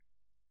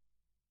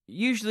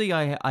usually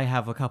I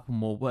have a couple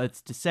more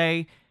words to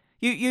say.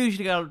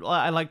 Usually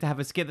I like to have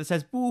a skit that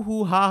says, boo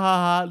hoo ha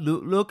ha ha,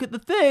 look at the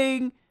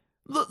thing.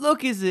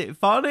 Look, is it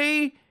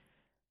funny?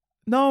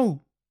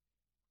 No.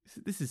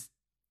 This is...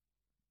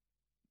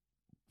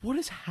 What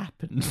has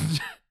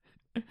happened?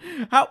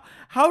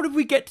 How did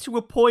we get to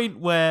a point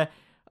where,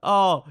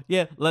 oh,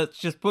 yeah, let's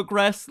just book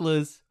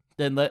wrestlers.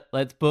 Then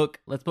let's book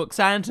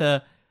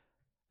Santa.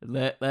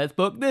 Let's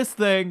book this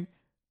thing.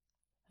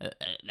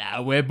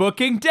 Now we're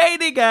booking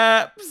dating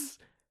apps.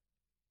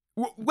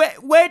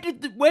 Where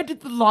did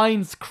the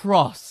lines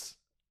cross?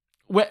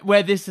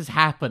 Where this has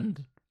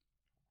happened?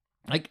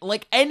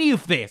 Like any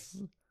of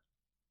this?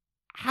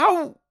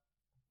 How?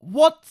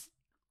 What?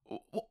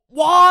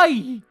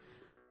 Why?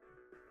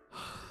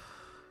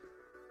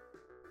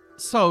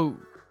 So,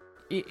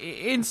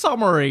 in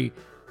summary,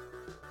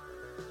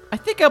 I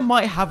think I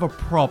might have a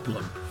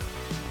problem.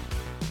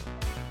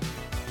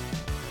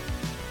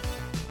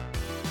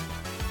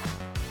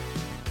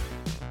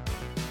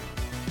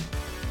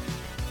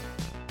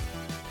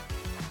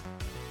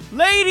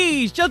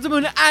 Ladies,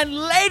 gentlemen, and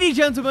lady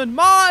gentlemen,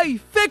 my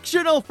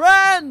fictional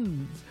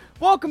friends!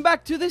 Welcome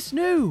back to this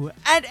new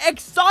and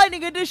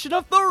exciting edition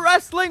of the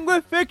Wrestling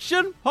with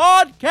Fiction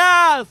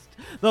podcast!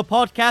 The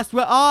podcast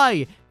where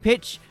I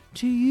pitch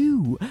to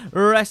you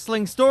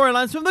wrestling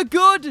storylines from the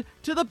good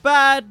to the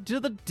bad to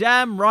the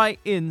damn right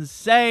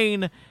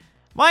insane.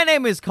 My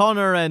name is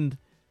Connor, and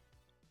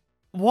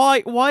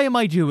why am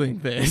I doing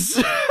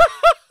this?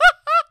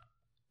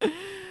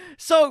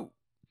 So,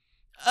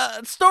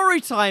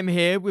 story time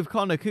here with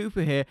Connor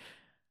Cooper here.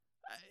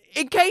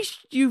 In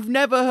case you've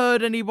never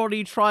heard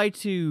anybody try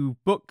to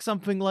book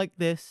something like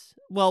this,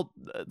 well,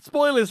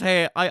 spoilers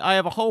here, I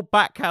have a whole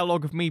back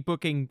catalogue of me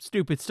booking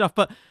stupid stuff,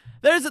 but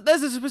there's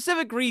a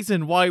specific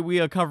reason why we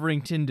are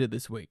covering Tinder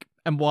this week,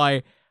 and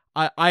why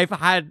I've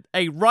had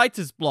a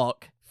writer's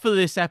block for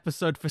this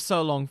episode for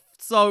so long.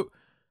 So,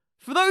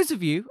 for those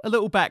of you, a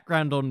little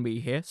background on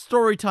me here,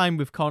 story time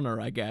with Connor,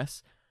 I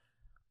guess.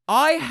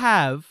 I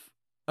have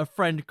a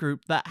friend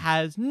group that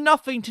has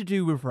nothing to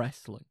do with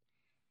wrestling.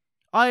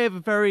 I have a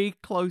very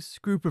close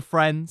group of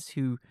friends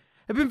who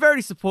have been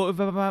very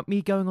supportive about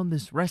me going on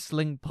this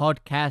wrestling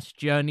podcast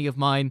journey of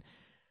mine.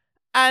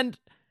 And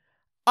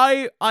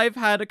I've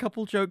had a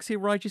couple jokes here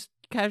where I just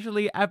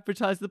casually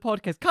advertise the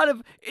podcast. Kind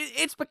of,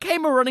 it's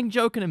became a running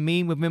joke and a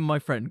meme within my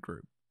friend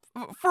group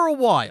for a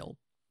while.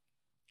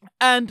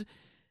 And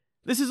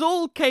this is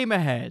all came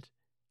ahead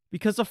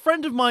because a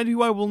friend of mine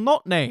who I will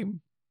not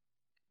name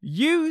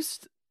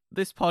used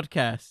this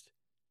podcast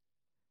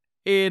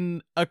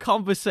in a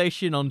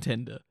conversation on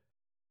Tinder.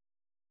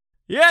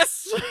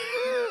 Yes!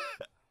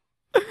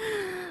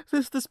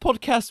 This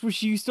podcast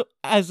was used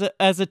as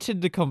a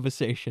Tinder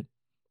conversation.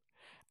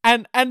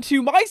 And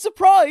to my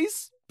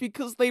surprise,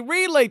 because they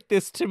relayed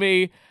this to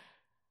me,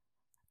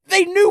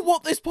 they knew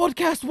what this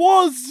podcast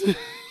was!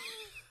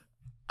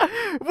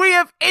 We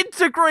have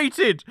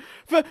integrated.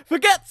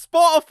 Forget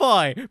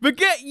Spotify,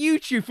 forget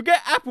YouTube,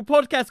 forget Apple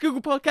Podcasts,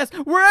 Google Podcasts,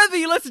 wherever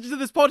you listen to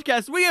this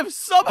podcast, we have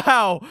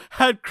somehow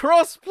had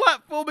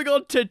cross-platforming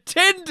onto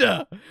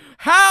Tinder.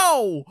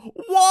 How?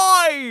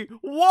 Why?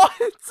 What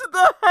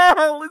the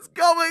hell is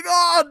going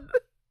on?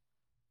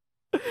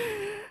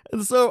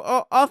 And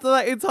so after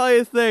that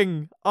entire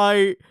thing,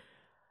 I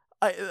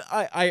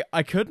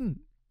couldn't.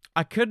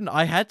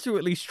 I had to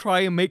at least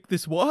try and make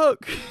this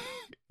work.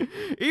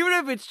 Even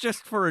if it's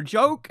just for a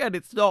joke and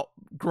it's not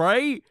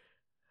great,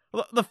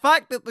 the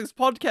fact that this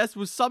podcast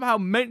was somehow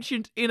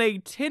mentioned in a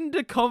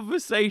Tinder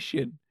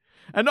conversation,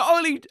 and not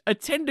only a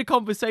Tinder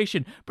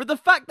conversation, but the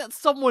fact that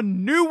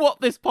someone knew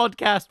what this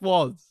podcast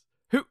was,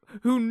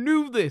 who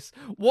knew this,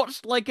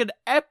 watched like an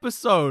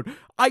episode,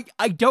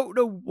 I don't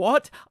know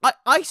what,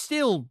 I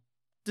still,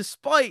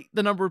 despite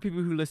the number of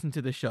people who listen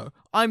to this show,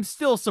 I'm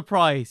still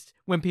surprised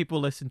when people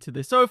listen to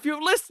this. So if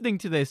you're listening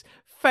to this,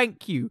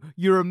 thank you,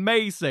 you're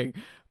amazing.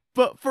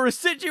 But for a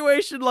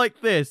situation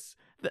like this,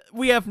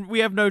 we have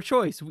no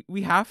choice.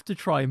 We have to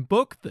try and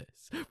book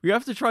this. We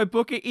have to try and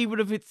book it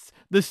even if it's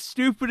the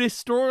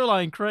stupidest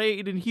storyline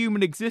created in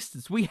human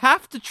existence. We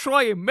have to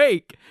try and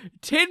make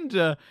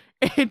Tinder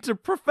into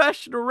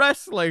professional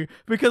wrestling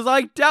because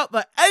I doubt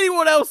that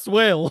anyone else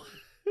will.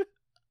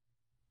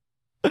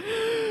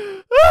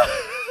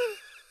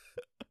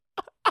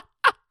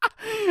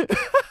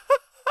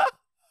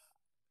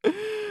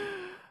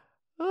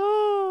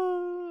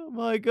 Oh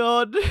my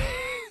god.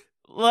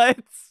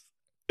 Let's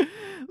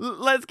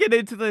get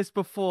into this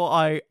before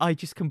I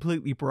just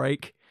completely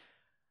break.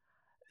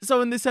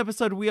 So in this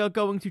episode, we are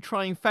going to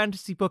try and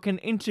fantasy book and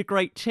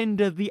integrate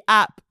Tinder, the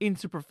app,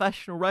 into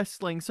professional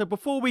wrestling. So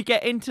before we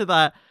get into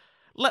that,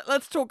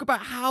 let's talk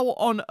about how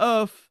on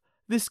earth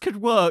this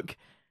could work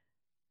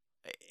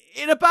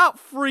in about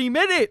 3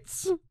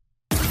 minutes.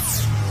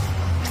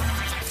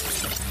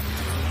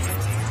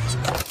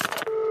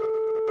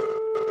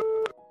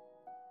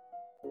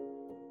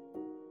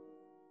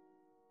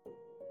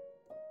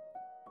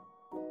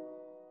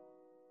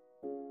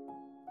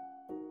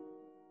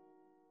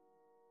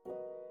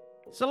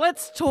 So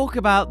let's talk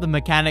about the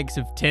mechanics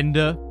of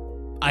Tinder.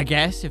 I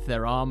guess, if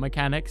there are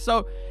mechanics.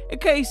 So, in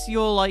case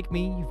you're like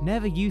me, you've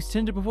never used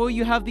Tinder before,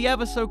 you have the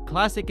ever so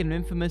classic and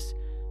infamous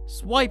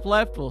swipe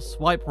left or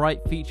swipe right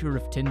feature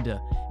of Tinder,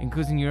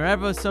 including your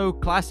ever so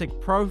classic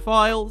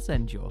profiles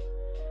and your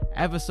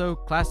ever so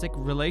classic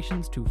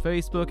relations to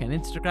Facebook and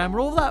Instagram, and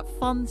all that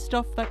fun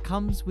stuff that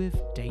comes with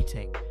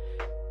dating.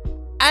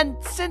 And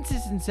since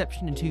its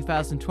inception in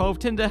 2012,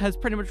 Tinder has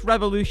pretty much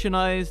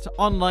revolutionized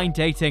online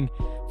dating,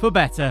 for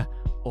better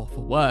or for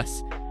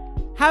worse.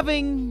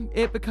 Having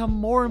it become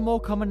more and more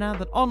common now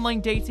that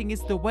online dating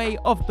is the way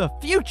of the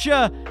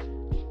future,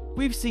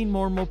 we've seen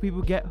more and more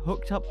people get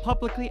hooked up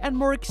publicly and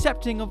more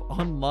accepting of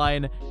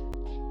online,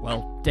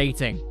 well,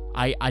 dating.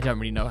 I don't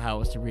really know how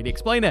else to really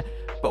explain it.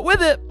 But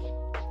with it,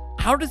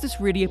 how does this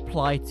really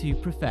apply to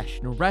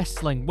professional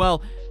wrestling?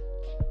 Well,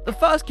 the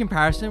first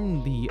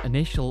comparison, the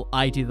initial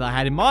idea that I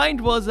had in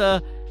mind was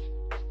the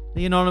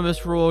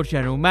anonymous Raw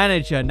general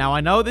manager. Now,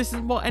 I know this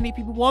isn't what any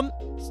people want.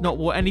 It's not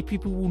what any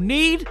people will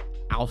need.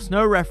 Al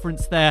Snow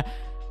reference there.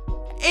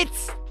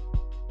 It's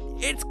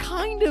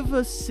kind of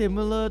a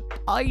similar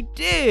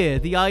idea.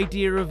 The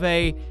idea of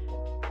a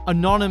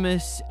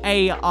anonymous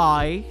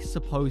AI,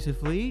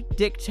 supposedly,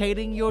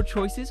 dictating your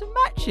choices of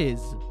matches.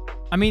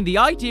 I mean, the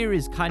idea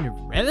is kind of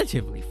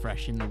relatively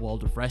fresh in the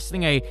world of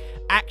wrestling. A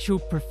actual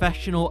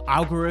professional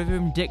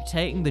algorithm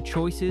dictating the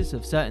choices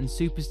of certain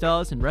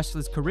superstars and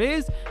wrestlers'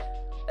 careers.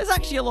 There's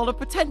actually a lot of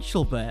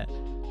potential there.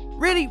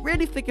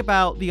 Really think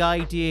about the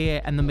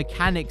idea and the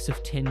mechanics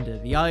of Tinder.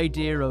 The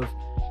idea of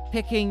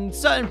picking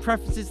certain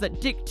preferences that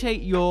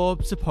dictate your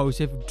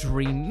supposed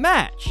dream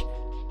match.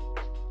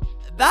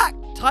 That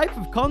type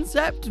of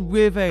concept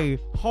with a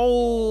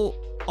whole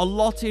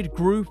allotted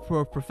group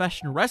of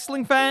professional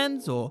wrestling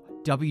fans or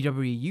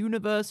WWE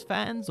Universe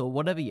fans or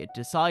whatever you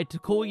decide to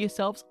call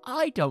yourselves,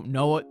 I don't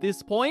know at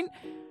this point.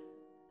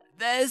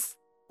 There's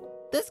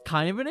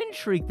kind of an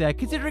intrigue there,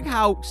 considering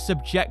how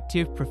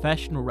subjective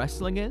professional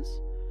wrestling is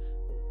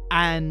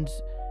and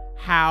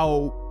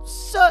how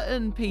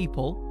certain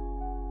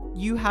people,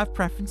 you have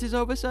preferences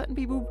over certain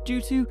people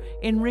due to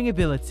in-ring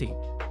ability,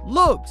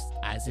 looks,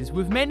 as is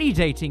with many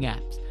dating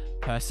apps,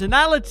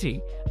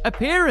 personality,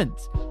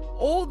 appearance,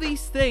 all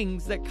these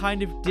things that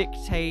kind of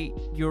dictate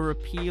your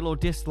appeal or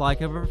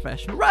dislike of a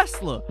professional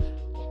wrestler.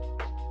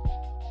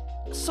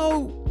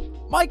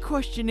 So, my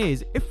question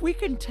is, if we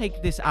can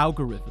take this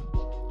algorithm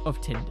of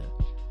Tinder,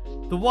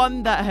 the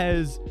one that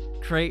has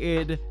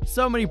created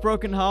so many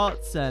broken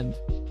hearts and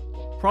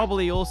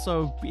probably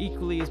also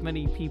equally as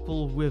many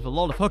people with a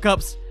lot of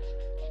hookups,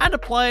 and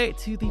apply it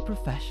to the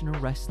professional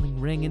wrestling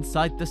ring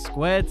inside the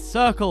squared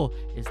circle.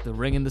 Is the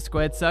ring in the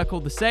squared circle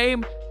the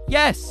same?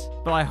 Yes,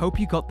 but I hope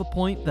you got the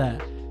point there.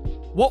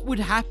 What would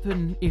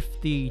happen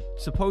if the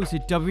supposed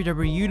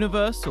WWE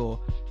Universe or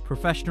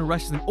professional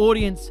wrestling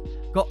audience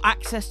got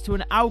access to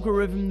an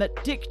algorithm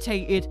that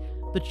dictated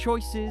the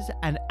choices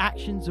and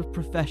actions of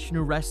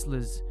professional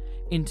wrestlers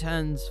in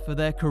terms for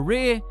their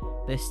career,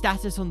 their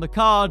status on the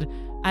card,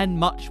 and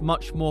much,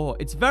 much more?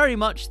 It's very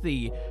much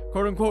the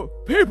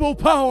quote-unquote people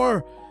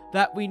power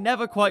that we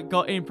never quite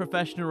got in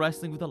professional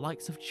wrestling with the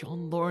likes of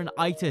John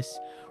Laurinaitis,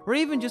 or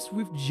even just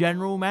with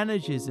general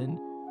managers and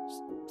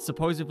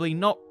supposedly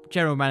not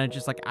general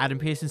managers like Adam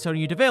Pearce and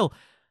Sonya Deville.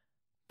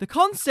 The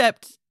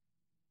concept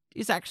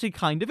is actually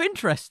kind of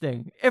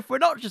interesting. If we're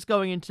not just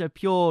going into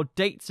pure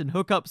dates and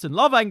hookups and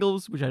love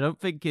angles, which I don't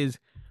think is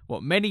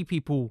what many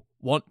people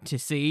want to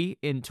see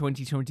in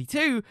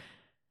 2022,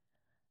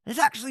 there's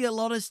actually a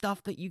lot of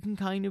stuff that you can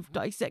kind of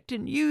dissect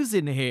and use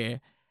in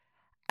here.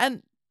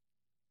 And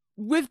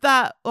with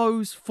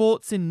those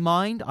thoughts in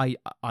mind,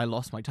 I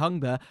lost my tongue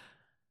there,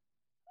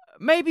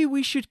 maybe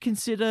we should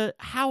consider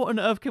how on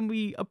earth can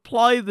we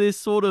apply this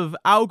sort of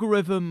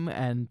algorithm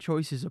and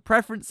choices of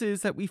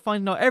preferences that we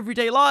find in our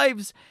everyday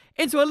lives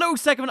into a little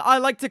segment I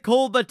like to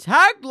call the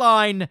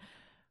tagline,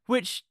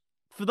 which,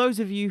 for those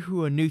of you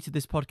who are new to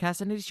this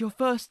podcast and it's your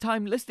first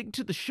time listening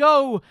to the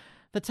show,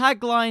 the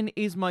tagline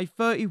is my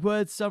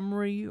 30-word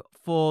summary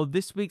for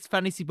this week's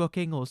fantasy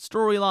booking or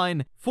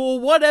storyline for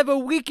whatever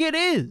week it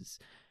is.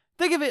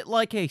 Think of it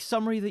like a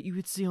summary that you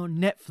would see on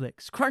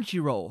Netflix,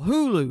 Crunchyroll,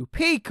 Hulu,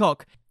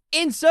 Peacock.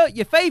 Insert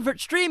your favorite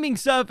streaming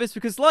service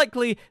because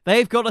likely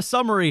they've got a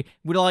summary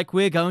like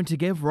we're going to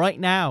give right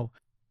now.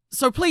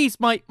 So please,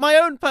 my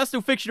own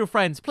personal fictional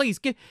friends, please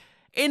give,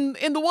 in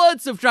the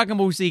words of Dragon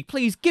Ball Z,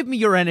 please give me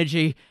your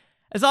energy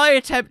as I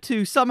attempt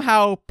to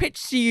somehow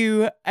pitch to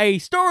you a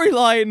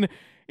storyline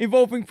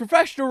involving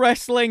professional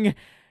wrestling.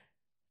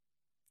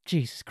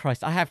 Jesus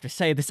Christ, I have to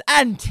say this,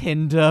 and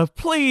Tinder.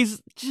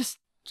 Please,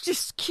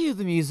 just cue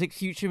the music,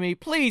 future me.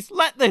 Please,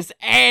 let this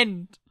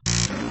end.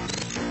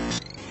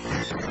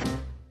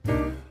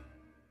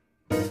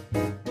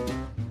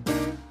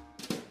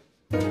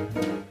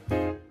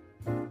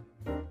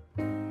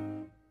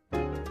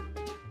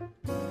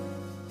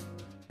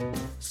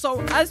 So,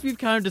 as we've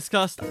kind of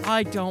discussed,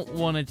 I don't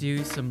want to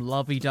do some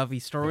lovey-dovey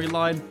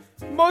storyline,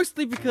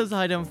 mostly because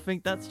I don't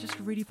think that's just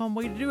a really fun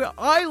way to do it.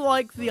 I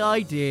like the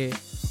idea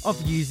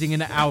of using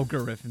an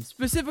algorithm,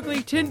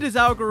 specifically Tinder's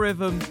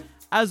algorithm,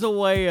 as a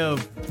way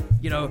of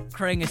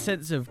creating a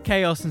sense of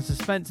chaos and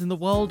suspense in the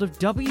world of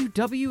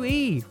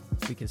WWE.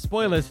 Because,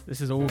 spoilers, this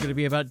is all going to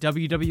be about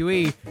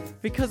WWE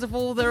because of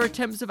all their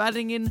attempts of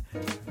adding in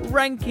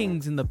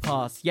rankings in the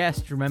past. Yes,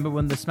 do you remember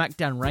when the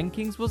SmackDown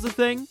rankings was a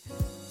thing?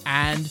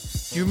 And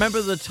do you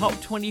remember the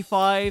top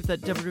 25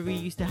 that WWE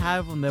used to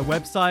have on their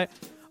website?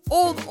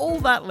 All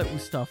that little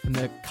stuff and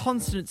the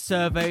constant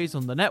surveys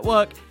on the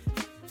network.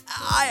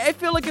 I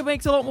feel like it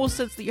makes a lot more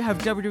sense that you have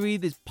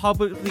WWE, this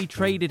publicly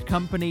traded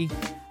company,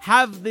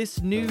 have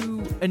this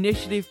new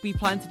initiative be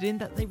planted in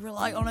that they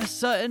rely on a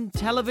certain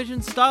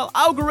television style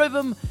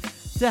algorithm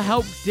to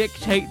help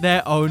dictate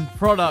their own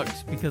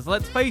product. Because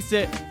let's face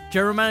it,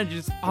 general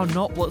managers are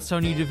not what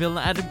Sonya Deville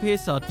and Adam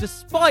Pearce are,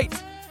 despite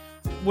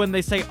when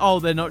they say, oh,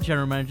 they're not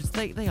general managers.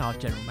 They are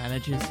general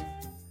managers.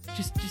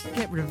 Just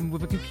get rid of them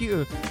with a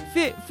computer.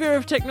 Fear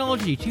of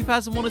technology,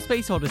 2001: A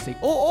Space Odyssey,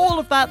 all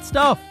of that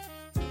stuff.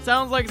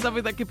 Sounds like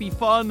something that could be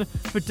fun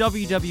for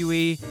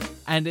WWE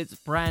and its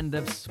brand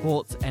of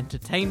sports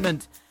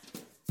entertainment.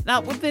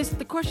 Now, with this,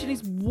 the question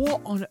is,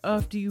 what on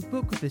earth do you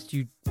book with this? Do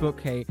you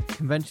book a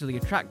conventionally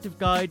attractive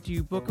guy? Do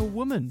you book a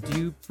woman? Do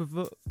you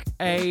book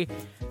a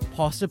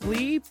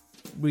possibly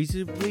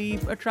reasonably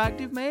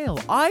attractive male?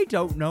 I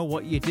don't know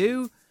what you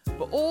do,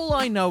 but all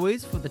I know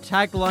is, for the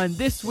tagline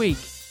this week,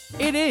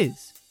 it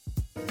is: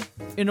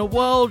 in a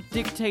world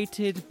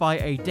dictated by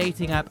a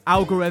dating app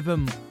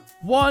algorithm,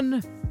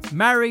 one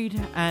married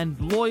and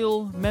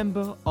loyal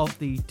member of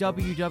the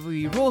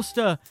WWE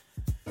roster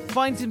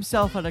finds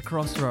himself at a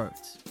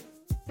crossroads.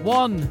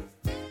 One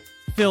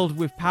filled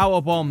with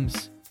power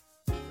bombs,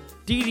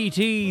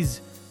 DDTs,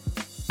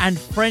 and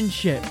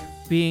friendship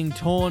being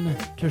torn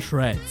to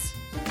shreds.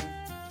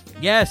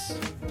 Yes,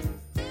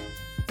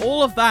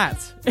 all of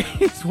that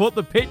is what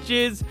the pitch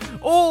is,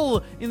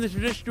 all in the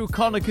traditional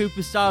Connor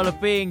Cooper style of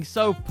being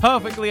so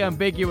perfectly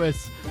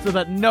ambiguous so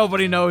that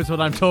nobody knows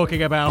what I'm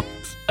talking about.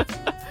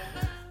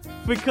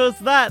 Because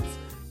that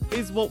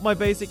is what my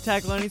basic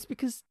tagline is,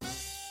 because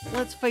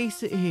let's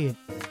face it here,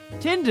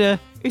 Tinder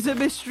is a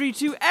mystery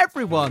to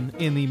everyone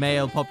in the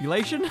male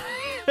population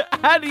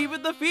and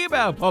even the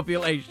female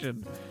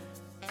population.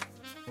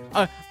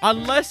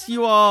 Unless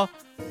you are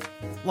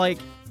like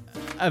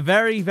a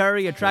very,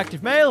 very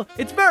attractive male,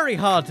 it's very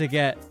hard to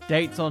get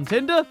dates on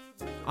Tinder.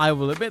 I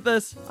will admit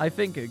this. I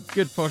think a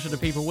good portion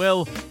of people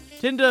will.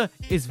 Tinder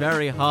is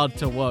very hard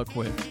to work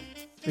with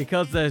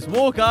because there's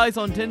more guys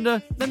on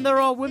Tinder than there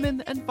are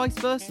women, and vice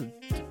versa.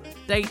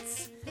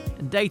 Dates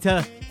and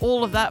data,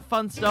 all of that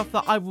fun stuff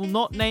that I will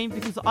not name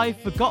because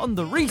I've forgotten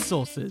the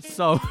resources.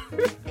 So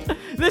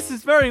this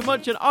is very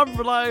much an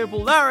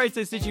unreliable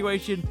narrator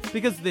situation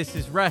because this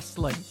is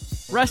wrestling.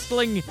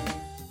 Wrestling,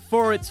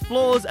 for its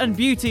flaws and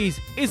beauties,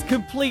 is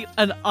complete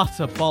and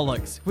utter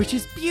bollocks, which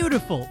is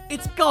beautiful.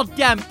 It's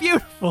goddamn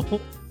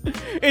beautiful.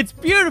 It's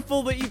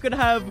beautiful that you can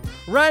have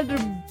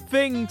random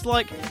things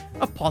like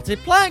a potted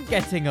plant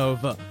getting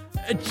over,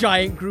 a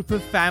giant group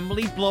of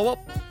family blow-up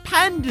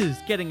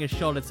pandas getting a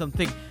shot at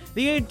something,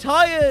 the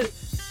entire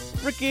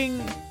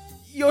freaking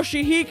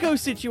Yoshihiko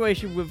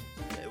situation with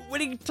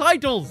winning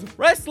titles.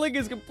 Wrestling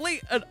is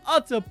complete and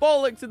utter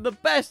bollocks in the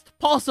best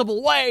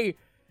possible way,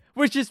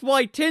 which is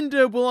why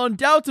Tinder will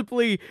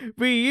undoubtedly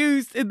be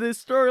used in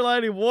this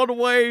storyline in one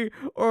way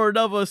or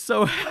another.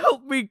 So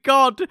help me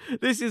God,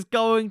 this is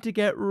going to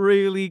get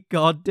really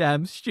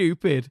goddamn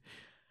stupid.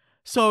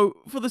 So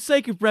for the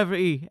sake of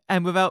brevity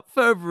and without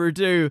further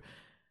ado,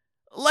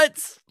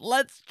 let's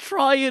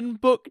try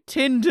and book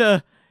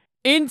Tinder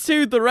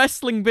into the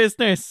wrestling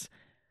business.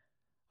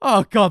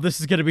 Oh God, this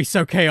is going to be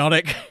so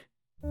chaotic.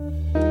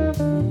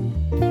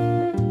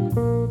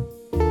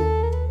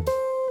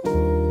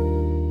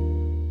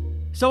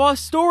 So our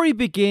story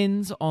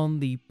begins on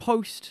the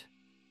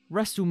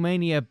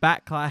post-WrestleMania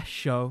Backlash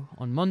show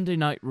on Monday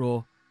Night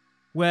Raw,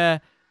 where,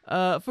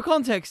 for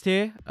context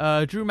here,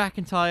 Drew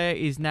McIntyre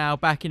is now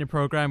back in a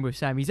program with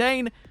Sami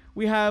Zayn.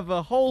 We have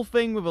a whole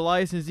thing with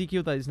Elias and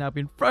Ezekiel that has now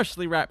been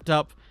freshly wrapped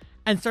up,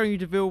 and Sonya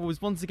Deville was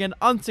once again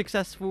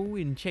unsuccessful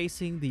in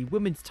chasing the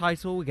women's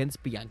title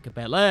against Bianca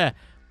Belair.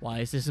 Why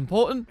is this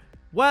important?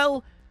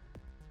 Well,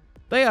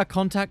 they are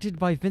contacted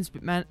by Vince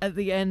McMahon at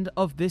the end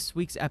of this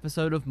week's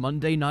episode of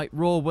Monday Night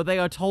Raw, where they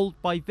are told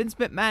by Vince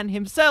McMahon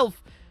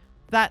himself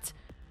that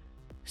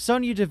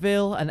Sonya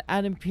Deville and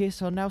Adam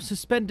Pearce are now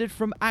suspended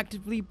from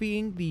actively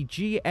being the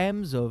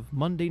GMs of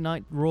Monday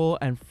Night Raw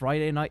and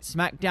Friday Night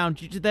SmackDown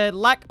due to their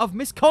lack of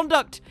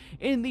misconduct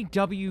in the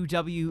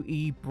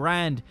WWE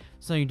brand.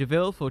 Sonya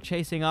Deville for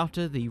chasing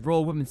after the Raw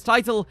Women's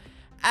title,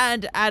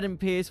 and Adam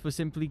Pearce for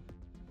simply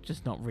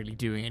just not really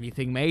doing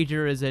anything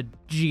major as a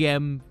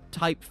GM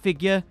type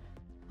figure.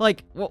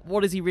 Like,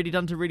 what has he really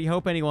done to really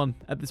help anyone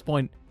at this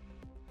point?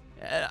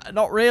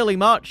 Not really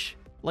much.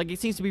 Like, it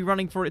seems to be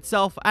running for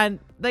itself, and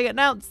they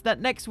announced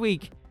that next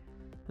week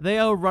they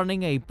are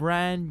running a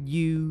brand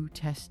new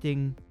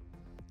testing,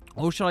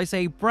 or shall I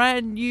say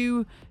brand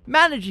new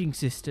managing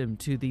system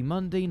to the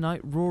Monday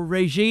Night Raw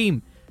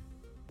regime.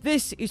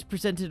 This is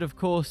presented, of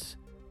course,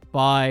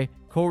 by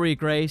Corey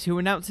Graves, who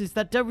announces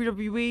that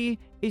WWE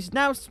is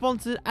now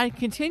sponsored and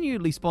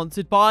continually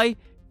sponsored by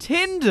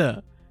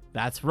Tinder.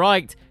 That's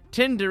right.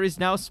 Tinder is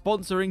now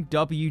sponsoring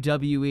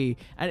WWE,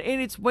 and in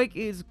its wake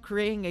is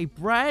creating a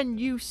brand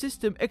new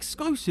system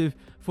exclusive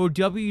for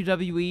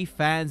WWE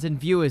fans and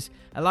viewers,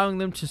 allowing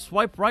them to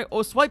swipe right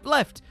or swipe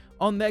left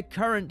on their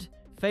current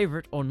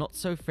favorite or not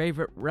so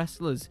favorite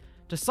wrestlers,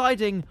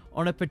 deciding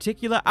on a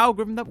particular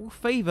algorithm that will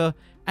favor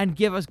and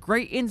give us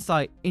great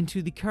insight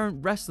into the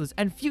current wrestlers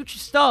and future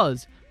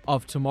stars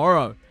of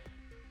tomorrow.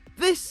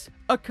 This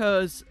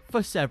occurs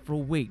for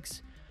several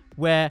weeks,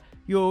 where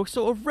your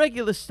sort of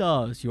regular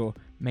stars, your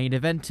main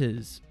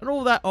eventers, and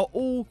all that are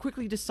all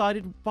quickly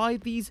decided by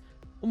these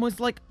almost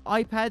like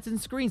iPads and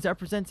screens that are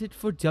presented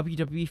for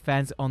WWE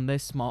fans on their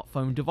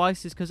smartphone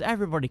devices, because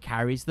everybody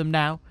carries them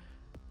now,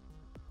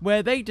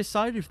 where they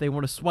decide if they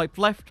want to swipe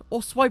left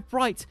or swipe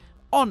right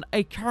on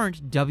a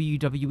current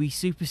WWE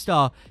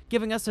superstar,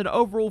 giving us an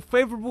overall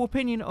favorable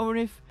opinion on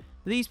if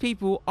these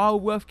people are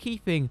worth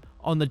keeping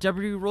on the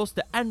WWE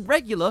roster and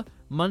regular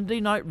Monday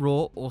Night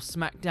Raw or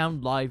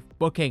SmackDown Live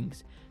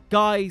bookings.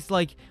 Guys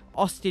like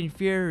Austin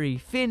Theory,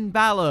 Finn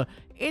Balor,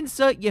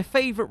 insert your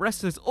favorite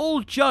wrestlers,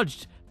 all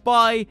judged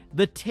by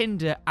the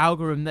Tinder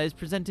algorithm that is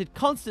presented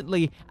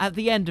constantly at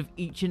the end of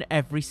each and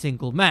every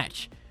single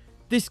match.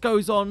 This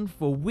goes on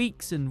for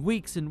weeks and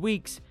weeks and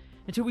weeks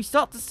until we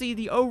start to see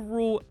the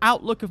overall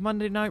outlook of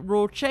Monday Night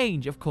Raw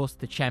change. Of course,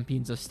 the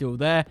champions are still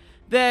there.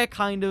 They're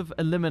kind of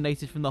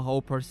eliminated from the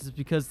whole process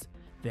because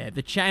they're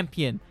the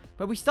champion.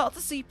 But we start to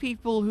see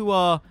people who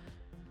are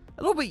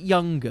a little bit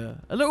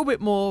younger, a little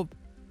bit more,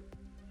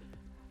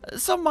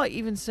 some might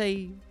even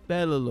say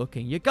better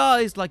looking. Your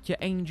guys like your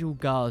Angel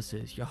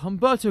Garzas, your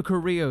Humberto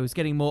Carrillos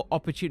getting more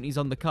opportunities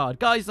on the card.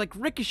 Guys like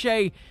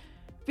Ricochet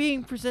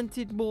being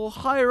presented more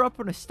higher up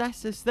on a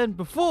status than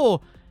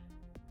before.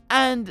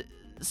 And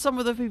some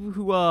of the people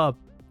who are,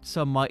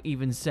 some might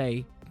even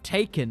say,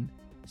 taken,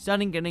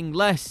 starting getting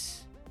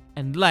less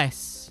and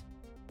less,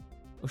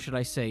 or should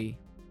I say,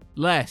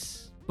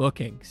 less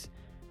bookings.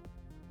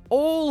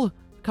 All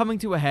coming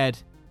to a head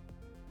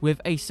with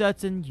a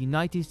certain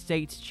United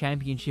States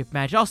Championship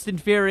match. Austin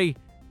Theory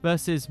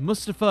versus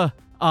Mustafa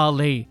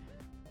Ali.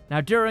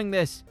 Now during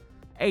this,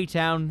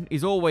 A-Town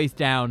is always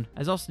down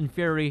as Austin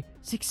Theory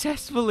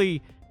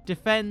successfully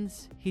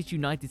defends his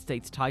United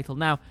States title.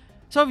 Now,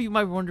 some of you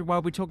might be wondering why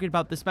we're talking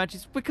about this match.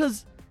 It's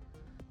because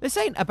this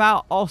ain't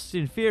about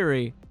Austin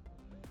Theory.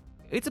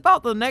 It's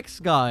about the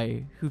next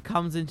guy who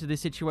comes into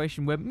this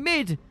situation where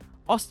mid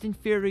Austin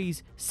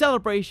Theory's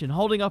celebration,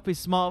 holding up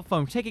his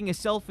smartphone, taking a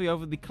selfie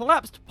over the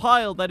collapsed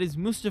pile that is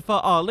Mustafa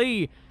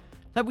Ali,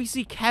 that we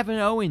see Kevin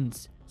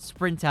Owens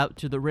sprint out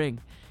to the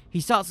ring.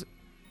 He starts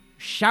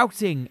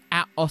shouting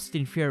at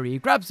Austin Theory. He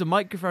grabs a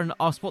microphone and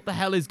asks what the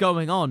hell is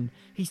going on.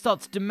 He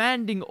starts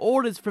demanding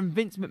orders from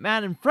Vince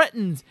McMahon and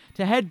threatens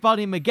to headbutt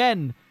him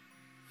again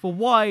for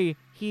why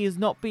he is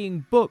not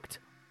being booked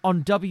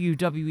on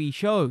WWE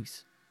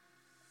shows.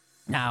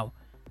 Now,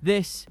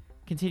 this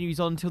continues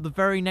on until the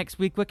very next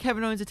week, where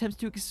Kevin Owens attempts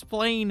to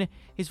explain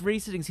his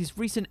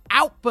recent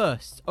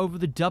outbursts over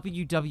the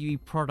WWE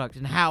product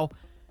and how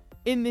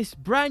in this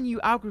brand new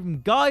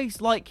algorithm,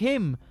 guys like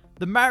him,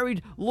 the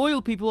married,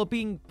 loyal people, are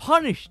being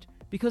punished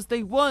because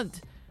they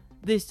weren't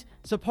this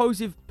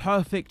supposed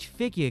perfect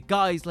figure.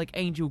 Guys like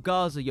Angel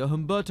Garza, your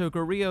Humberto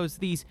Carrillos,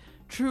 these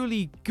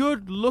truly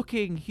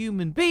good-looking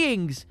human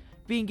beings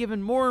being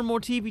given more and more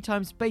TV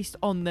times based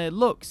on their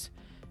looks.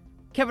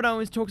 Kevin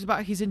Owens talks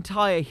about his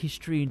entire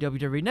history in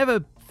WWE,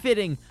 never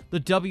fitting the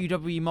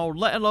WWE mold,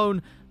 let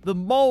alone the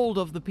mold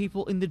of the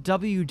people in the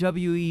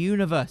WWE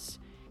universe.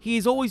 He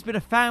has always been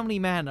a family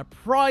man, a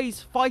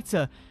prize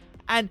fighter,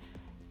 and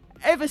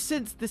ever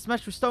since this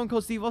match with Stone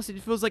Cold Steve Austin,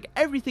 it feels like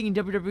everything in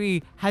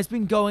WWE has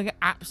been going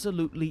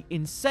absolutely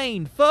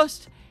insane.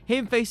 First,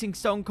 him facing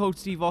Stone Cold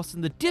Steve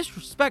Austin, the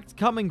disrespect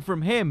coming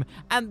from him,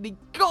 and the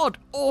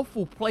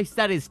god-awful place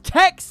that is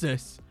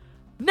Texas.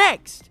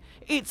 Next,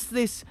 it's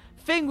this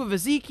thing with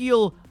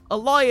Ezekiel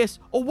Elias,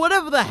 or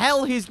whatever the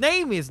hell his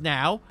name is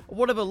now, or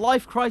whatever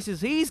life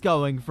crisis he's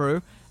going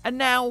through, and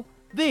now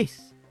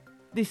this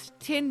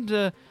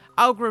Tinder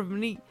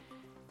algorithm.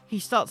 He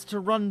starts to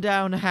run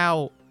down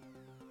how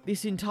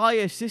this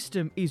entire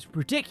system is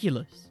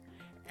ridiculous.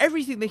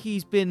 Everything that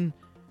he's been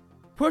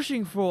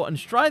pushing for and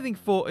striving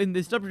for in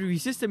this WWE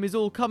system is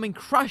all coming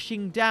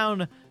crashing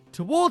down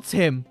towards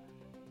him,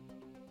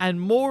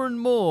 and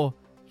more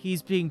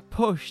he's being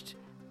pushed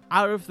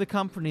out of the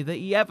company that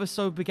he ever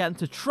so began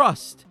to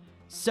trust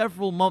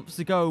several months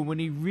ago when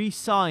he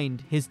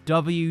re-signed his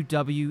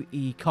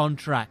WWE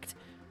contract.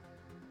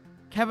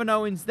 Kevin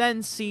Owens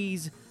then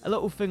sees a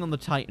little thing on the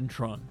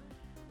Titantron.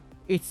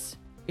 It's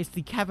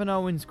the Kevin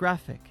Owens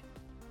graphic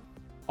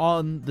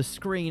on the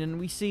screen, and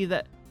we see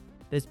that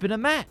there's been a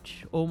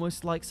match,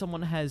 almost like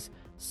someone has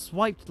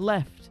swiped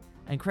left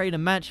and created a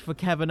match for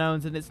Kevin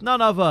Owens, and it's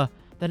none other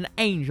than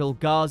Angel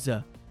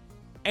Garza.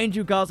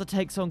 Angel Garza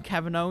takes on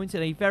Kevin Owens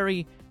in a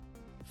very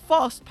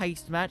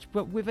fast-paced match,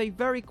 but with a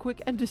very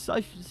quick and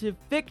decisive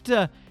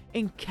victor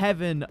in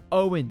Kevin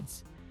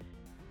Owens.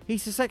 He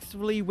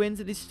successfully wins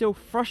and is still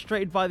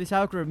frustrated by this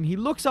algorithm. He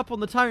looks up on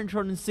the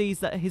Titantron and sees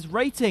that his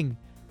rating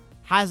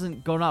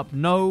hasn't gone up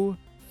no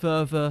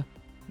further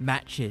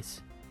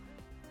matches.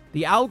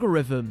 The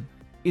algorithm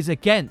is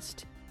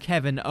against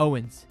Kevin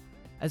Owens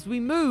as we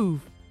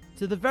move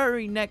to the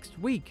very next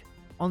week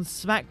on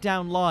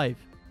SmackDown Live.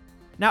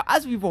 Now,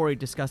 as we've already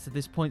discussed at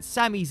this point,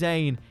 Sami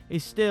Zayn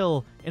is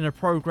still in a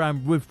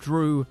program with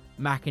Drew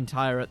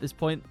McIntyre at this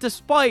point,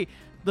 despite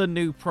the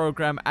new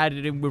program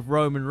added in with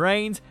Roman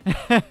Reigns.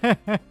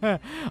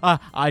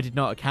 I did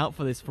not account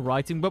for this for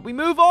writing, but we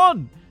move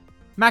on.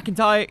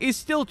 McIntyre is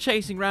still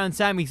chasing around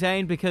Sami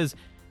Zayn because,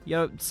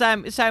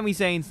 Sami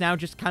Zayn's now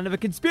just kind of a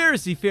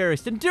conspiracy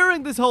theorist. And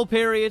during this whole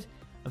period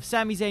of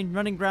Sami Zayn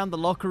running around the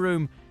locker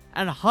room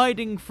and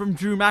hiding from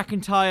Drew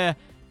McIntyre,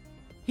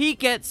 he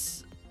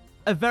gets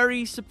a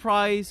very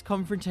surprise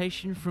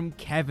confrontation from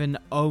Kevin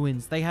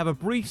Owens. They have a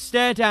brief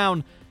stare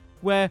down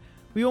where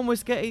we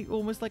almost get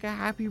almost like a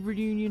happy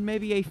reunion,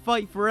 maybe a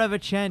fight forever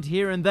chant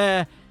here and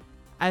there,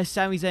 as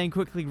Sami Zayn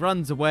quickly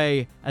runs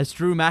away as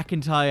Drew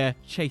McIntyre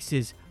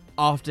chases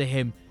after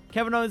him.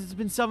 Kevin Owens has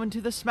been summoned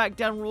to the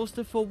SmackDown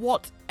roster for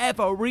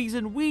whatever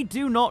reason we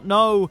do not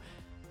know,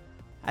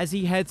 as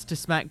he heads to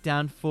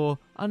SmackDown for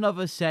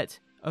another set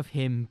of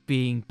him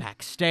being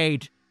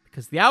backstage,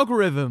 because the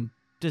algorithm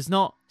does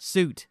not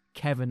suit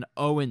Kevin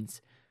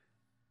Owens.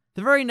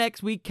 The very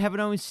next week, Kevin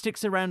Owens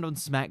sticks around on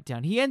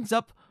SmackDown. He ends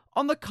up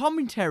on the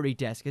commentary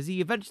desk as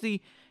he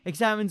eventually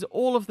examines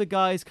all of the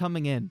guys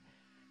coming in.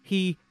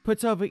 He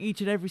puts over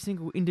each and every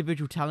single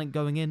individual talent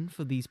going in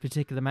for these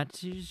particular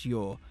matches.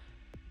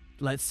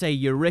 Let's say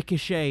your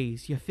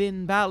Ricochets, your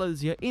Finn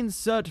Balor's, your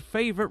insert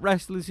favorite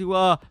wrestlers who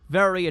are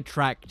very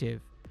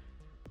attractive.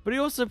 But he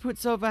also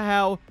puts over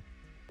how,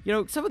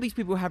 some of these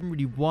people haven't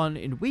really won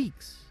in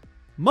weeks,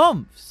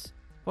 months,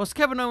 whilst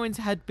Kevin Owens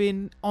had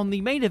been on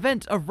the main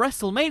event of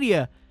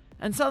WrestleMania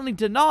and suddenly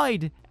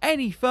denied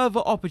any further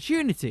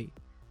opportunity.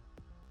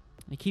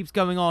 He keeps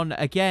going on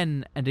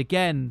again and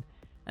again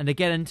and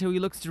again until he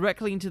looks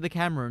directly into the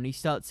camera and he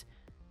starts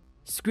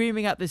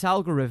screaming at this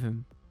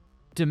algorithm,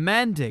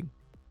 demanding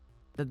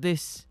that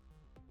this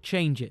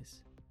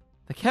changes.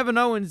 That Kevin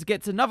Owens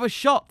gets another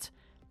shot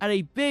at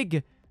a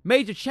big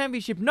major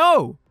championship.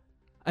 No!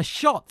 A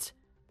shot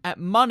at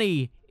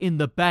Money in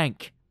the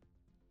Bank,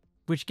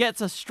 which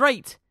gets us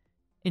straight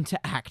into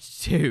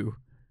Act 2.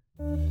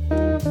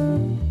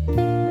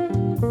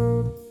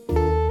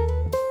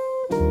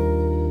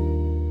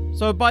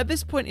 So by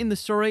this point in the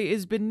story, it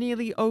has been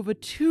nearly over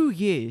 2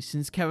 years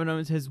since Kevin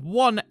Owens has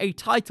won a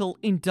title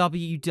in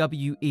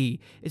WWE.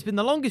 It's been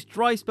the longest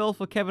dry spell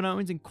for Kevin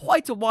Owens in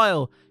quite a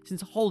while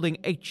since holding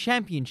a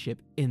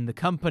championship in the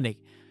company.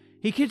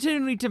 He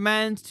continually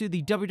demands to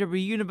the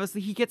WWE Universe that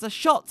he gets a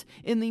shot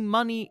in the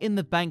Money in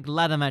the Bank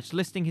ladder match,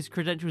 listing his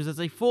credentials as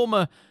a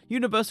former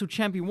Universal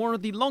Champion, one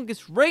of the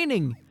longest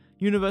reigning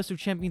Universal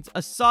Champions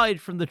aside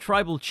from the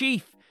Tribal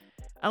Chief,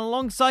 and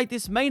alongside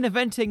this main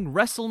eventing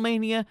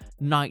WrestleMania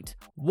Night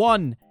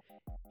 1.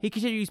 He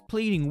continues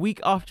pleading week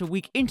after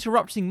week,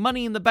 interrupting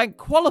Money in the Bank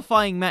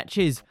qualifying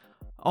matches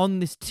on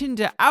this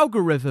Tinder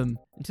algorithm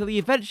until he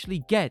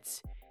eventually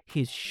gets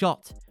his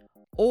shot.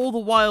 All the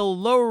while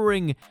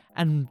lowering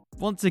and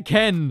once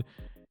again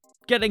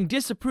getting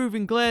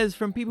disapproving glares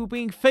from people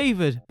being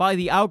favored by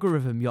the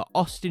algorithm. Your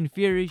Austin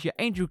Furies, your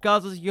Angel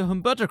Gazas, your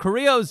Humberto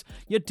Carrillos,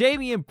 your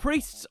Damian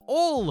Priests,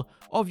 all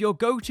of your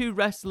go-to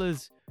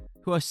wrestlers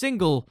who are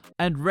single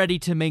and ready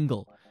to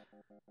mingle.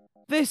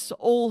 This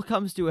all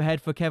comes to a head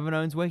for Kevin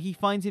Owens, where he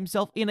finds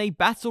himself in a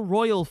battle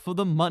royal for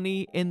the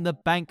Money in the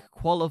Bank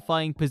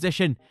qualifying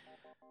position,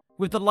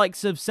 with the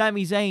likes of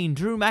Sami Zayn,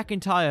 Drew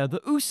McIntyre,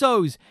 the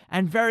Usos,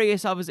 and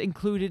various others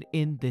included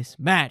in this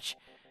match.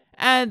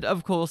 And,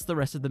 of course, the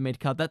rest of the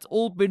mid-card that's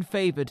all been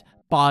favoured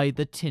by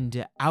the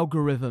Tinder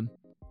algorithm.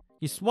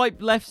 Your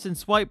swipe lefts and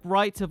swipe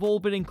rights have all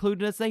been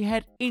included as they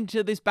head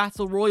into this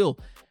battle royal.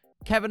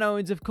 Kevin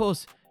Owens, of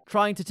course,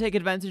 trying to take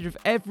advantage of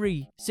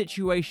every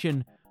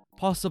situation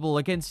possible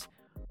against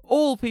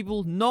all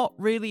people not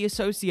really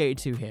associated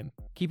to him.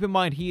 Keep in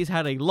mind, he has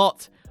had a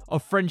lot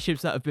of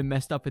friendships that have been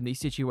messed up in these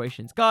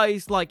situations.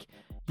 Guys like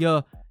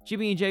your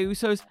Jimmy and Jey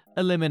Usos,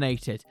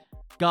 eliminated.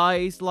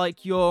 Guys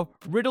like your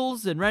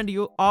Riddles and Randy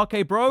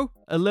RK Bro,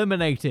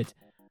 eliminated.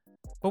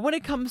 But when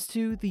it comes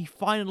to the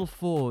final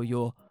four,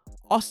 your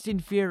Austin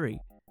Theory,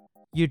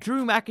 your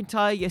Drew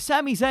McIntyre, your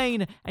Sami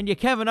Zayn, and your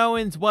Kevin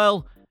Owens,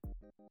 well,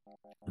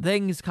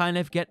 things kind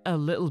of get a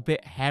little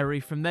bit hairy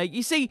from there.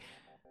 You see,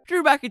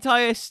 Drew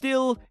McIntyre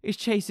still is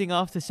chasing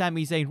after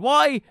Sami Zayn.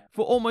 Why?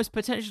 For almost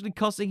potentially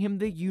costing him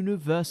the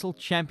Universal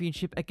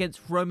Championship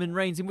against Roman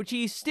Reigns, in which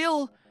he is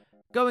still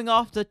going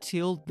after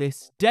till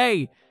this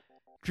day.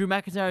 Drew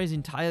McIntyre is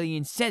entirely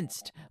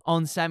incensed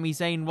on Sami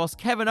Zayn, whilst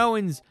Kevin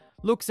Owens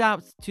looks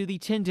out to the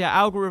Tinder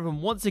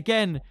algorithm once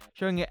again,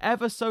 showing an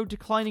ever so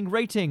declining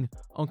rating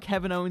on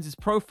Kevin Owens'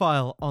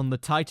 profile on the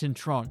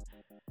Titantron.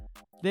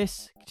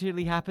 This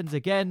continually happens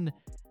again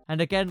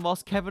and again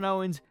whilst Kevin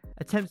Owens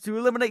attempts to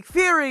eliminate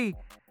Theory,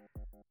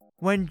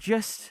 when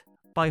just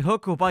by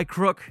hook or by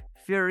crook,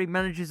 Theory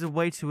manages a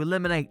way to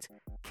eliminate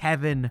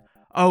Kevin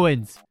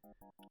Owens.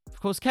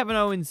 Of course, Kevin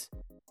Owens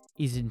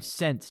is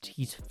incensed.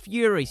 He's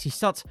furious. He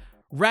starts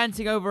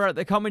ranting over at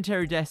the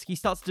commentary desk. He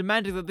starts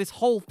demanding that this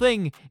whole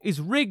thing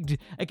is rigged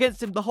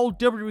against him. The whole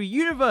WWE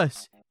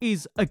universe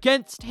is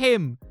against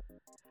him.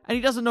 And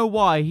he doesn't know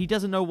why.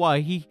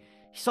 He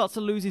starts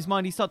to lose his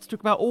mind. He starts to talk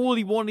about all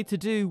he wanted to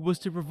do was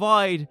to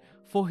provide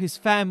for his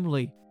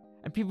family.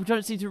 And people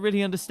don't seem to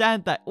really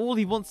understand that. All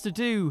he wants to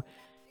do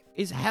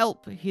is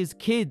help his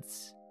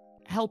kids,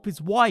 help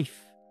his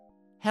wife,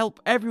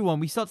 help everyone.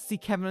 We start to see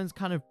Kevin Owens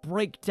kind of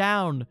break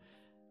down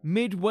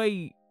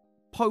midway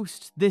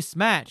post this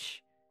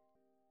match,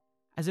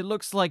 as it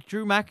looks like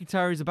Drew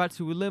McIntyre is about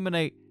to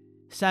eliminate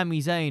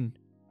Sami Zayn.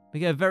 We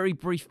get a very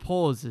brief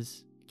pause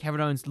as Kevin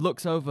Owens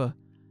looks over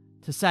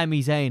to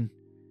Sami Zayn.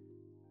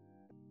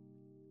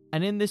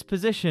 And in this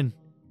position,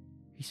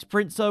 he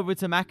sprints over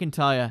to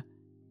McIntyre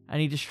and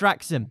he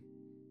distracts him.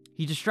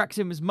 He distracts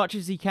him as much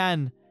as he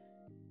can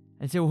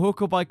until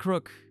hook or by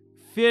crook,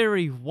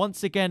 Theory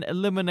once again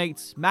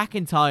eliminates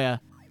McIntyre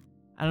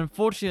and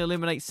unfortunately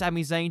eliminates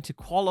Sami Zayn to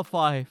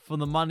qualify for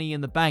the Money in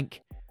the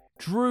Bank.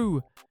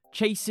 Drew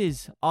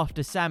chases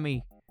after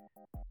Sami,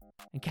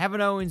 and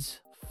Kevin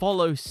Owens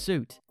follows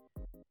suit.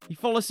 He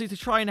follows suit to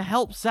try and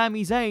help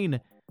Sami Zayn,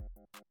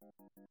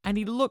 and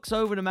he looks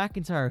over to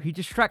McIntyre. He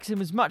distracts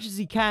him as much as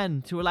he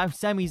can to allow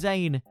Sami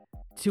Zayn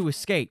to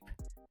escape,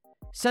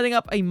 setting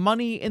up a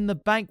Money in the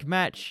Bank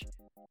match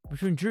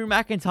between Drew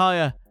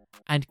McIntyre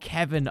and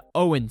Kevin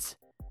Owens.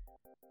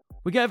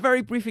 We get a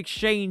very brief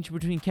exchange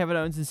between Kevin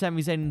Owens and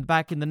Sami Zayn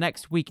back in the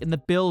next week in the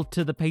build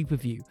to the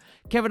pay-per-view.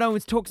 Kevin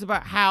Owens talks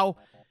about how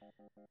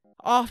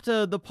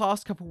after the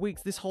past couple of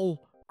weeks, this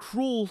whole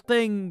cruel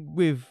thing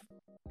with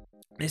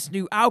this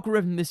new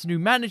algorithm, this new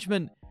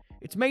management,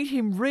 it's made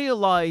him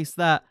realize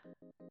that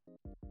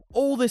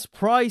all this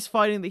prize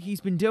fighting that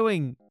he's been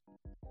doing,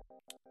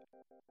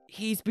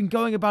 he's been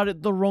going about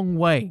it the wrong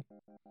way.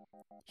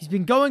 He's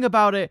been going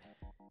about it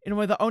in a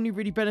way that only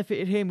really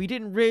benefited him. He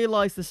didn't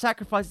realize the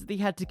sacrifices that he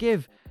had to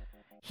give.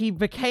 He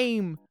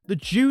became the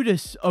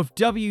Judas of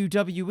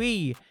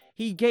WWE.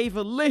 He gave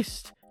a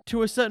list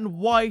to a certain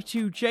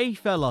Y2J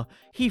fella.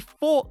 He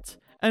fought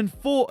and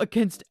fought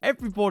against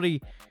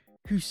everybody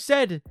who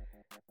said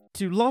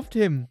to loved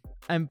him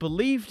and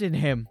believed in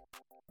him,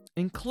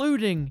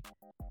 including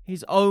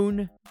his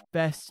own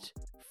best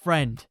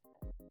friend.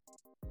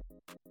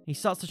 He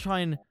starts to try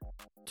and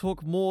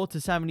talk more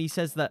to Sam, and he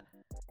says that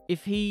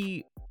if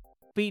he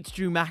beats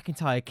Drew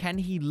McIntyre, can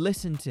he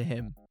listen to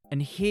him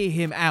and hear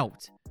him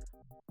out?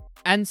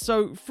 And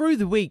so through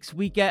the weeks,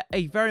 we get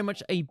very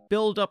much a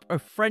build-up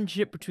of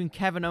friendship between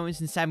Kevin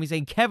Owens and Sami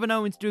Zayn. Kevin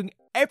Owens doing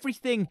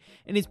everything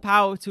in his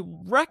power to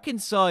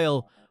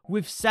reconcile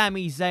with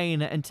Sami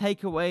Zayn and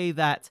take away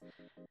that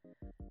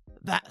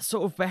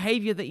sort of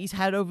behavior that he's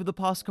had over the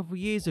past couple of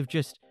years of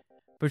just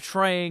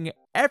betraying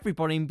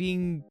everybody and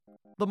being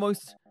the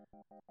most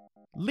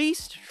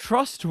least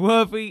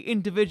trustworthy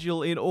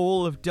individual in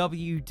all of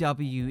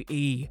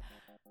WWE.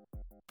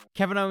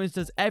 Kevin Owens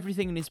does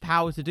everything in his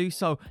power to do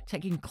so,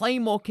 taking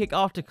Claymore kick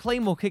after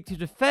Claymore kick to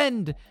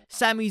defend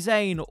Sami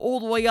Zayn all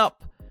the way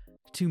up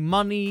to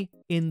Money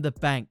in the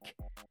Bank.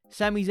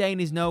 Sami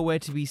Zayn is nowhere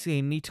to be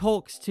seen. He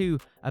talks to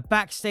a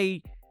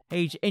backstage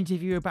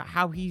interview about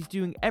how he's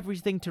doing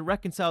everything to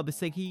reconcile this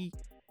thing. He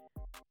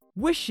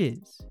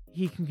wishes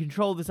he can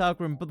control this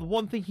algorithm, but the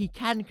one thing he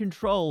can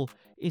control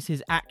is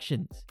his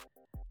actions.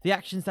 The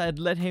actions that had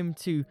led him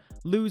to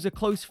lose a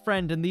close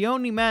friend, and the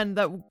only man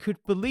that could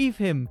believe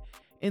him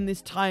in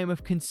this time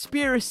of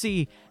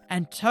conspiracy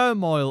and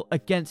turmoil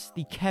against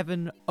the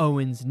Kevin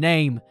Owens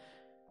name.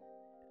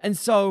 And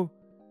so,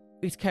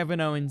 it's Kevin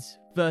Owens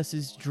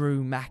versus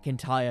Drew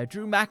McIntyre.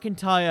 Drew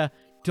McIntyre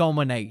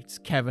dominates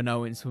Kevin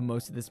Owens for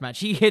most of this match.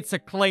 He hits a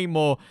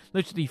Claymore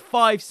literally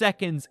 5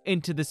 seconds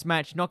into this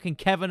match, knocking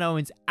Kevin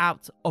Owens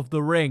out of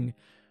the ring.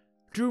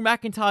 Drew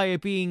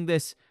McIntyre, being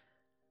this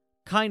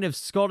kind of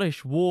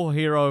Scottish war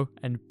hero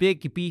and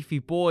big beefy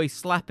boy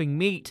slapping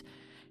meat,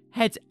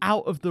 heads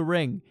out of the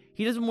ring.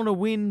 He doesn't want to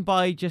win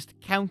by just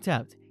count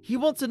out. He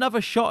wants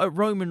another shot at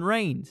Roman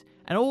Reigns,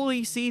 and all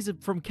he sees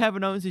from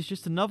Kevin Owens is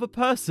just another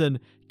person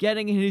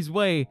getting in his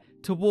way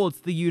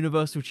towards the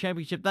Universal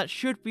Championship that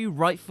should be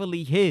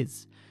rightfully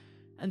his.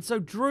 And so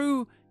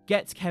Drew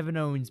gets Kevin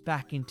Owens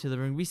back into the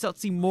ring. We start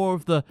to see more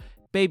of the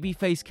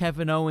babyface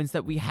Kevin Owens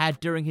that we had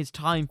during his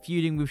time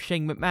feuding with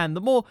Shane McMahon.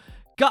 The more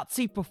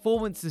gutsy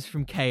performances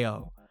from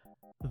KO,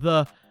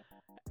 the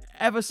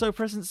ever so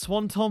present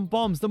swanton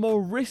bombs, the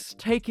more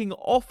risk-taking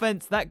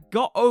offense that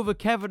got over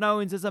Kevin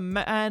Owens as a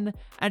man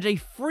and a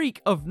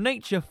freak of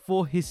nature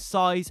for his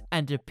size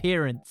and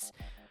appearance,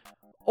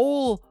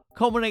 all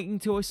culminating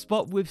to a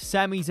spot with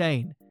Sami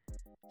Zayn.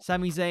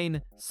 Sami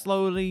Zayn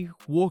slowly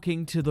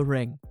walking to the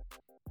ring.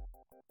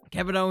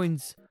 Kevin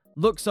Owens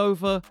looks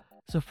over,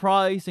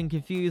 surprised and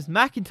confused.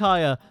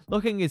 McIntyre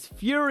looking as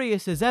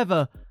furious as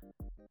ever,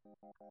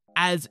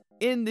 as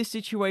in this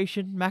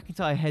situation,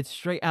 McIntyre heads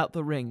straight out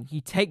the ring.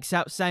 He takes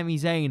out Sami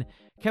Zayn.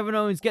 Kevin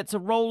Owens gets a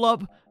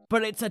roll-up,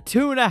 but it's a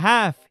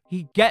 2.5.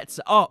 He gets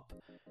up.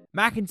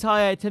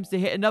 McIntyre attempts to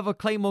hit another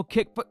Claymore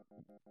kick, but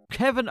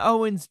Kevin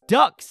Owens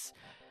ducks.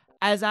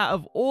 As out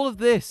of all of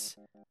this,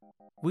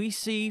 we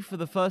see for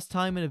the first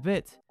time in a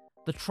bit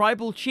the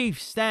tribal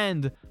chief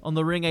stand on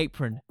the ring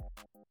apron.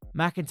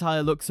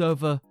 McIntyre looks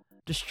over,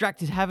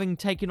 distracted, having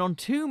taken on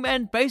two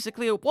men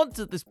basically at once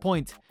at this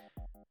point,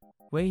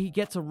 where he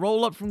gets a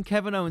roll up from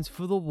Kevin Owens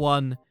for the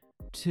 1,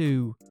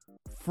 2,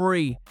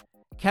 3.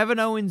 Kevin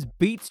Owens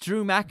beats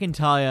Drew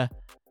McIntyre,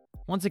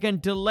 once again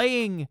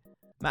delaying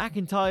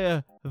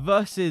McIntyre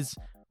versus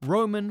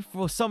Roman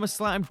for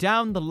SummerSlam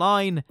down the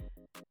line.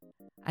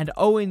 And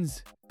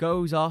Owens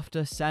goes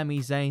after Sami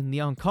Zayn,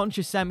 the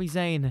unconscious Sami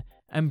Zayn,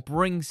 and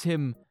brings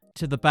him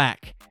to the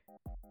back.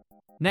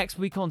 Next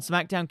week on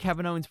SmackDown,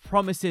 Kevin Owens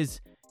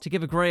promises to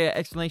give a greater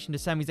explanation to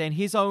Sami Zayn,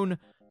 his own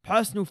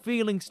personal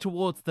feelings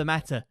towards the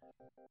matter.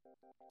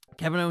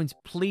 Kevin Owens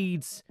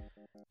pleads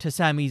to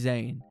Sami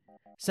Zayn,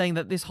 saying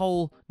that this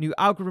whole new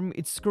algorithm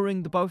is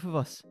screwing the both of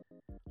us.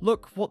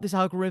 Look what this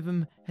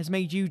algorithm has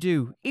made you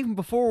do. Even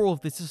before all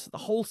of this, the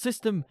whole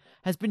system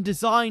has been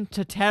designed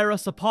to tear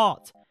us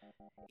apart.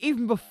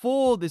 Even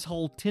before this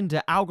whole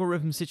Tinder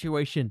algorithm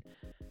situation,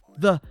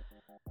 the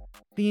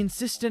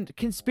insistent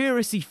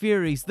conspiracy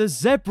theories, the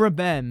zebra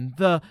men,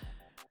 the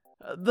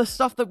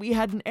stuff that we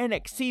had in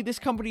NXT, this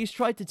company has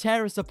tried to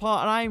tear us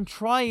apart, and I am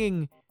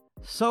trying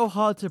so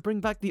hard to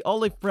bring back the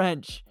olive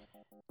branch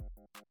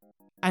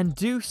and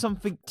do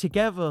something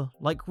together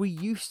like we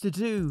used to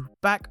do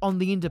back on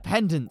the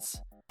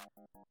independents.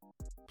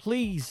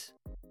 Please,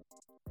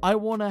 I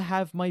want to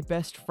have my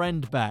best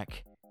friend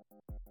back.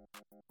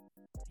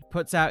 He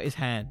puts out his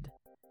hand,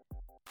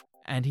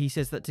 and he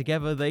says that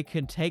together they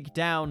can take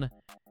down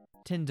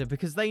Tinder,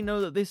 because they know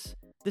that this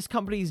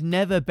company's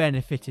never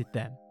benefited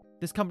them.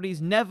 This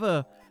company's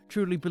never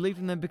truly believed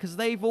in them, because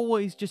they've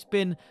always just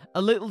been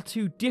a little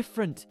too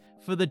different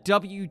for the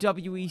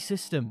WWE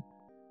system.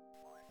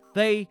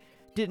 They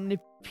didn't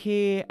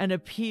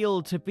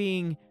appeal to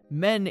being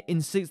men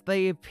in suits.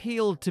 They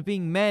appealed to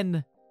being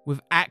men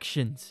with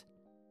actions.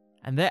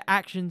 And their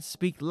actions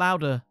speak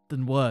louder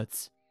than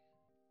words.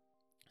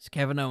 So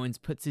Kevin Owens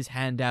puts his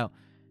hand out.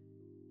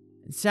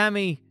 And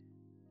Sami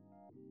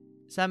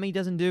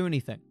doesn't do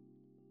anything.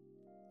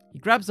 He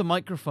grabs a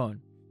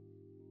microphone.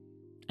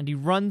 And he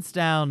runs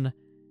down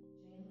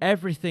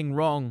everything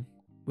wrong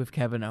with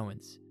Kevin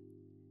Owens.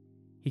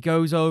 He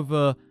goes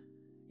over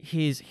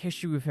his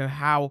history with him,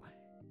 how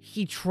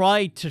he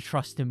tried to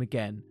trust him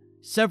again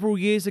several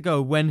years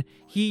ago when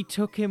he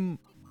took him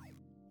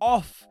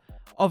off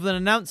of an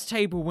announce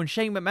table when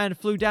Shane McMahon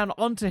flew down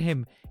onto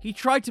him. He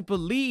tried to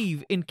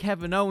believe in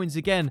Kevin Owens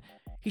again.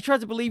 He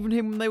tried to believe in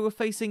him when they were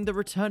facing the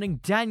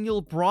returning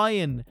Daniel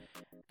Bryan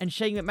and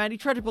Shane McMahon. He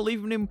tried to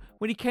believe in him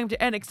when he came to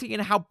NXT,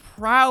 and how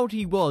proud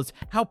he was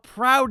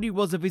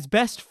of his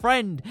best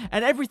friend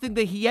and everything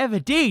that he ever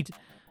did.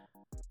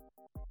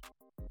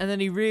 And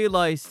then he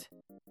realized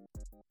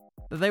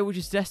that they were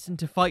just destined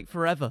to fight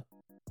forever.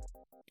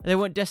 They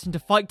weren't destined to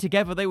fight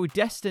together. They were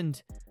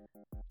destined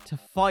to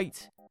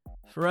fight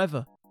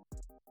forever.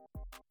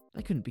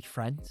 They couldn't be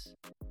friends.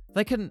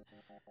 They couldn't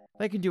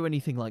do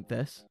anything like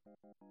this.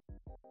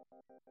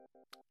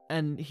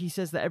 And he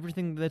says that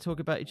everything they're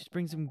talking about, it just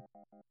brings him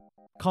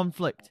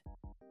conflict.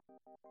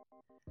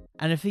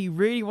 And if he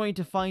really wanted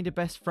to find a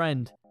best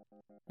friend,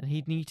 then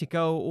he'd need to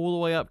go all the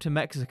way up to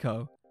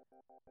Mexico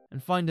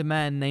and find a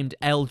man named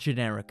El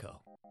Generico.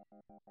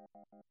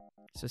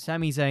 So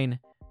Sami Zayn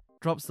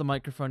drops the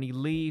microphone, he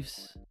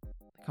leaves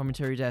the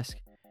commentary desk,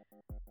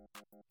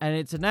 and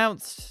it's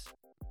announced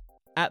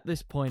at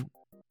this point,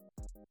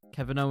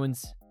 Kevin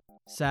Owens,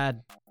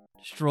 sad,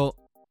 distraught,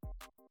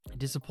 and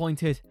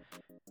disappointed,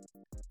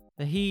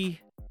 that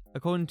he,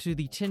 according to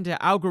the Tinder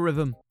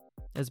algorithm,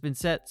 has been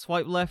set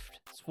swipe left,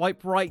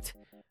 swipe right,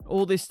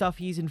 all this stuff.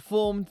 He's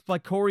informed by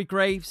Corey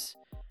Graves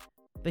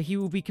that he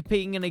will be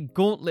competing in a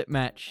gauntlet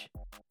match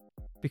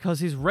because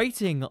his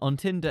rating on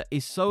Tinder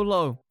is so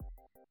low,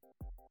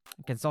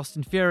 against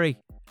Austin Theory,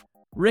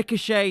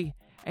 Ricochet,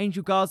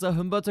 Angel Garza,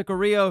 Humberto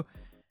Carrillo,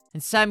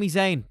 and Sami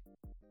Zayn.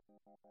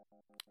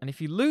 And if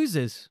he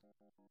loses,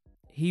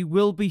 he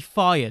will be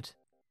fired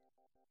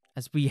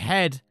as we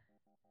head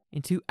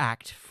into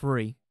Act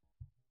 3.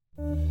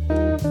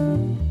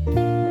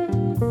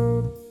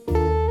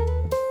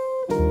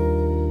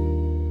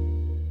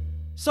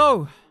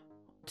 So,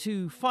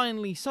 to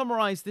finally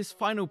summarize this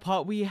final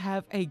part, we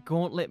have a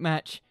gauntlet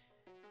match.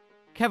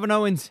 Kevin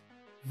Owens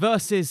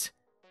versus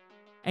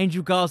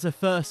Angel Garza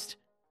first.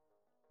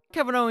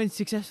 Kevin Owens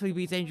successfully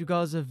beats Angel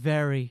Garza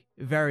very,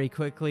 very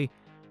quickly,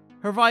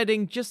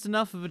 providing just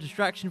enough of a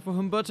distraction for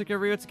Humberto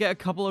Carrillo to get a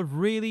couple of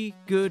really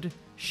good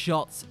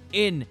shots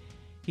in.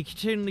 He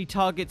continually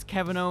targets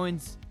Kevin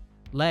Owens'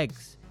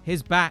 legs,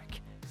 his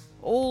back,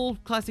 all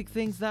classic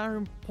things that are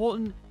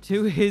important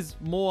to his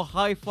more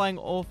high-flying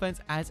offense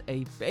as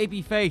a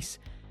babyface.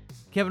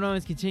 Kevin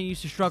Owens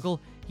continues to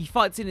struggle. He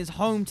fights in his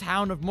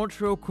hometown of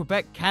Montreal,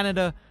 Quebec,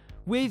 Canada,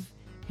 with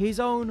his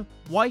own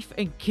wife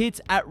and kids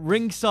at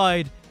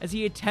ringside as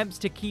he attempts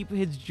to keep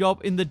his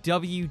job in the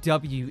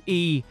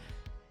WWE.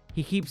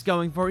 He keeps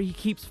going for it, he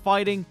keeps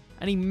fighting,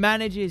 and he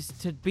manages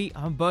to beat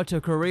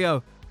Humberto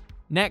Carrillo.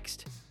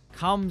 Next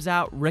comes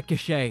out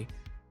Ricochet.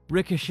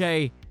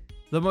 Ricochet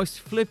the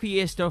most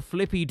flippiest of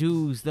flippy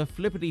doos, the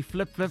flippity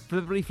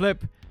flippity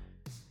flip.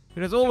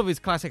 He does all of his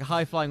classic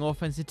high-flying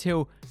offense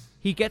until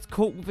he gets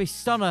caught with a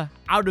stunner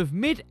out of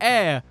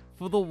mid-air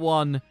for the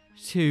 1,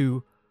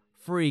 2,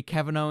 3.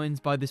 Kevin Owens,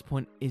 by this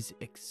point, is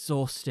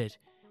exhausted.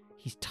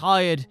 He's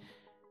tired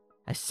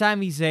as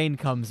Sami Zayn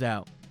comes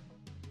out.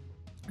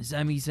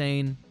 Sami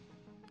Zayn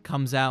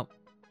comes out.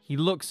 He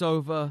looks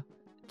over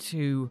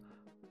to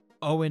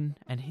Owen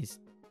and his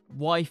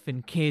wife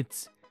and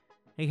kids.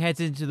 He heads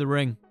into the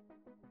ring.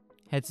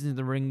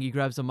 He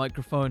grabs a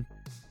microphone.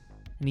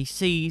 And he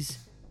sees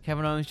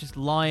Kevin Owens just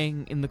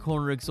lying in the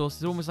corner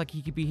exhausted. Almost like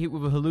he could be hit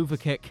with a haluva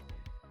kick.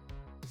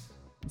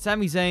 And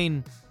Sami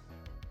Zayn,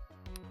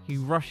 he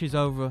rushes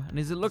over. And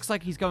as it looks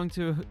like he's going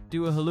to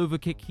do a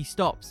haluva kick, he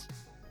stops.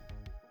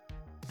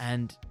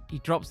 And he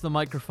drops the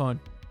microphone.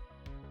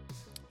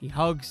 He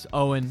hugs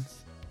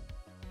Owens.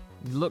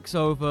 He looks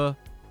over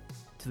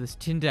to this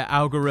Tinder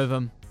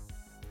algorithm.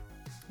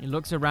 He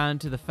looks around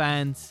to the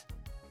fans.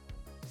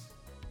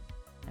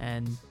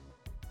 And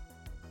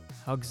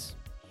hugs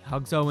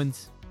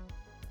Owens.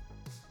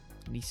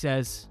 And he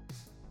says,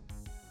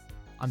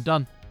 I'm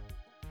done.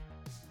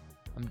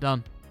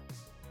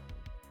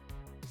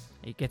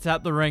 He gets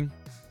out the ring.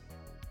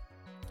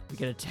 We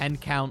get a 10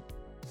 count.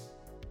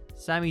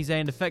 Sami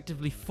Zayn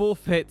effectively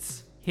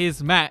forfeits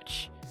his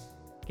match,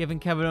 giving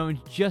Kevin Owens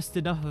just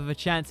enough of a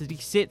chance as he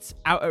sits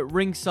out at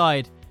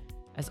ringside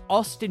as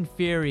Austin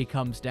Theory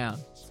comes down.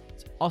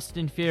 It's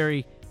Austin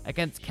Theory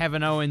against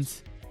Kevin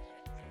Owens.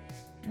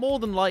 More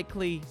than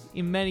likely,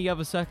 in many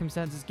other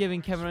circumstances,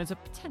 giving Kevin Owens a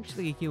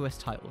potentially a US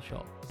title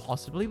shot.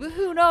 Possibly, but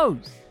who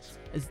knows?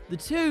 As the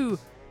two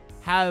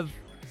have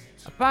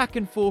a back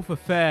and forth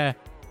affair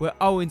where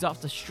Owens,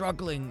 after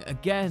struggling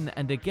again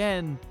and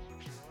again,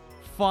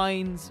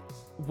 finds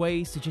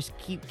ways to just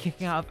keep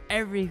kicking out of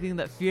everything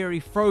that Theory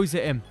throws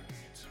at him.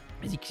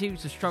 As he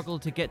continues to struggle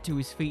to get to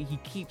his feet, he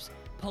keeps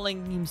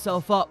pulling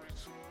himself up.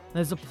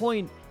 There's a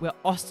point where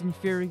Austin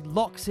Theory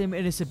locks him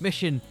in a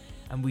submission,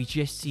 and we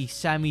just see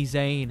Sami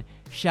Zayn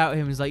shout at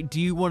him. He's like, do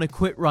you want to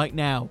quit right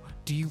now?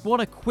 Do you want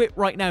to quit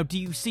right now? Do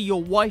you see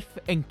your wife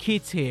and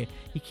kids here?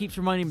 He keeps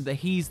reminding him that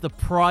he's the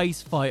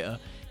prize fighter.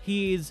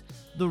 He is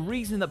the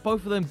reason that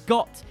both of them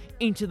got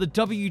into the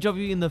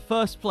WWE in the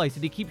first place.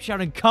 And he keeps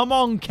shouting, come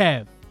on,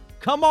 Kev.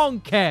 Come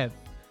on, Kev.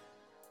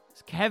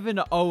 As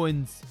Kevin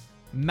Owens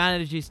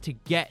manages to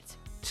get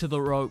to the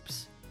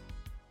ropes.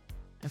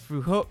 And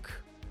through hook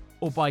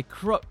or by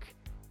crook,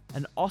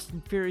 and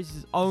Austin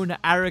Theory's own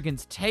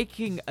arrogance,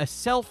 taking a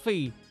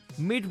selfie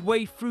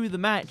midway through the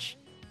match,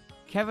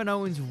 Kevin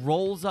Owens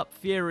rolls up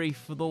Theory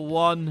for the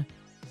 1,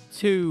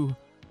 2,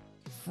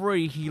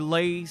 3. He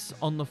lays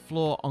on the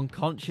floor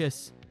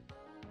unconscious.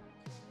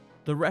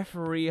 The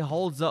referee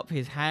holds up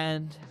his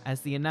hand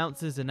as the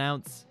announcers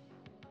announce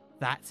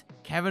that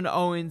Kevin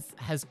Owens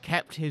has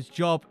kept his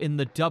job in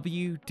the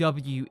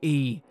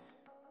WWE.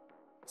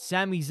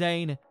 Sami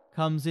Zayn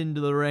comes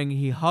into the ring.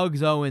 He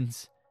hugs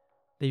Owens.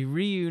 They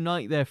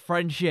reunite their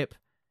friendship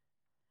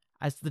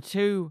as the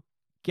two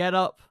get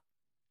up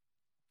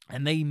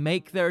and they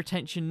make their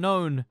attention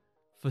known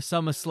for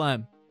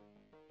SummerSlam.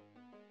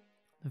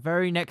 The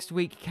very next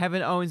week,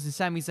 Kevin Owens and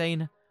Sami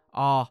Zayn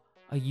are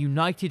a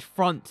united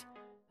front.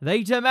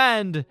 They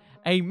demand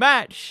a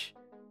match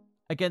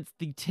against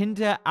the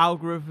Tinder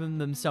algorithm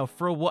themselves.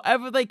 Throw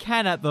whatever they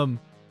can at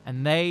them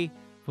and they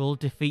will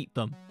defeat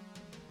them.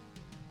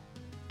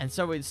 And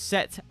so it's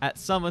set at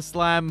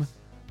SummerSlam.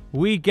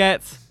 We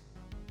get,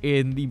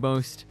 in the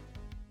most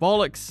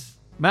bollocks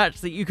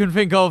match that you can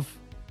think of,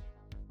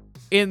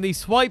 in the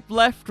swipe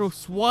left or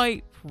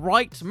swipe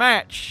right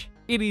match,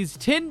 it is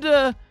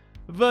Tinder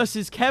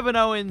versus Kevin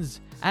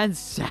Owens and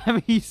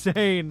Sami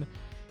Zayn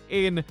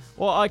in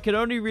what I can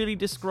only really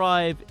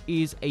describe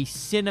is a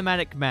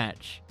cinematic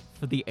match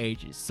for the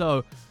ages.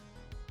 So,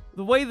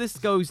 the way this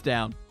goes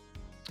down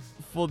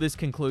for this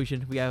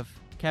conclusion, we have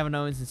Kevin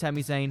Owens and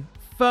Sami Zayn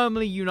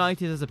firmly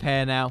united as a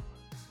pair now.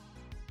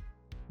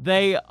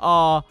 They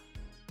are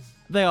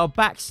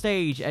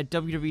backstage at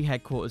WWE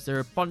headquarters. There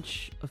are a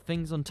bunch of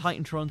things on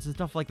Titantrons and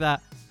stuff like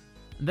that.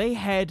 They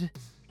head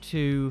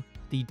to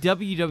the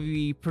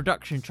WWE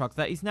production truck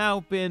that has now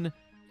been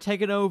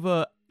taken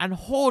over and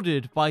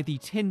hoarded by the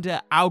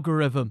Tinder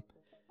algorithm.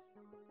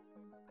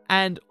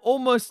 And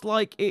almost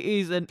like it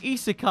is an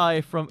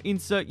isekai from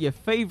insert your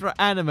favorite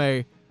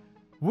anime,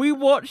 we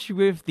watch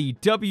with the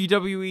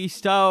WWE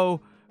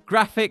style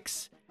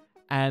graphics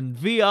and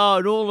VR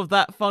and all of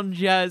that fun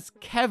jazz,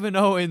 Kevin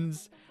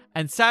Owens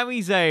and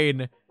Sami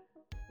Zayn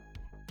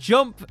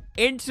jump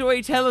into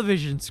a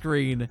television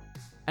screen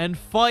and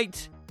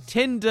fight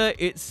Tinder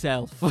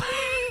itself.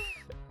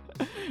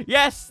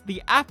 Yes,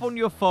 the app on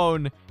your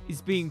phone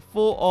is being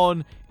fought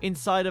on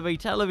inside of a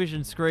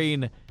television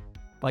screen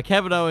by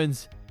Kevin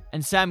Owens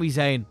and Sami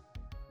Zayn,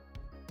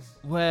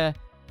 where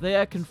they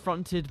are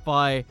confronted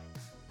by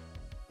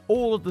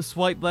all of the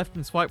swipe left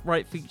and swipe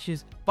right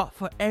features, but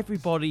for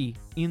everybody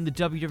in the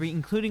WWE,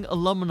 including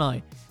alumni,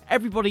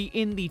 everybody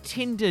in the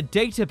Tinder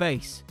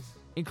database,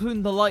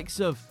 including the likes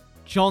of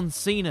John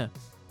Cena,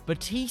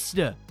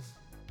 Batista,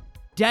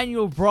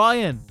 Daniel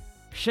Bryan,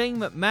 Shane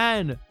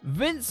McMahon,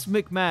 Vince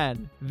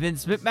McMahon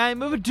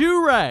with a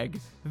do-rag,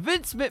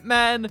 Vince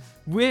McMahon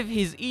with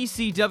his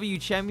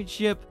ECW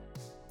championship,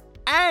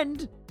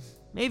 and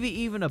maybe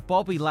even a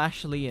Bobby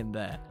Lashley in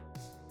there.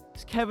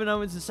 As Kevin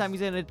Owens and Sami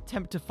Zayn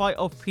attempt to fight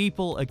off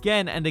people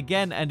again and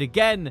again and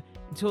again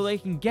until they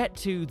can get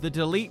to the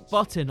delete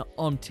button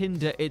on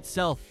Tinder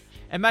itself.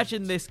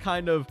 Imagine this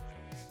kind of,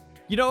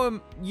 you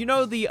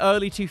know the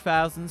early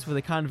 2000s where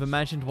they kind of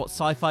imagined what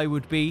sci-fi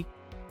would be?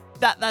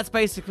 That's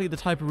basically the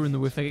type of room that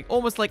we're thinking,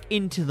 almost like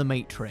Into the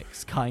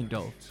Matrix, kind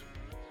of.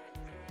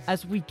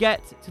 As we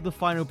get to the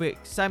final bit,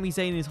 Sami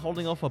Zayn is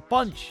holding off a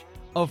bunch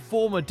of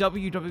former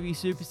WWE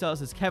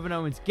superstars as Kevin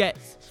Owens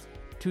gets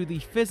to the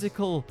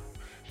physical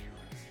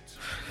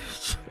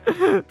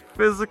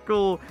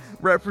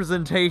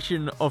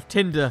representation of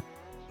Tinder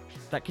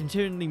that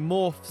continually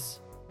morphs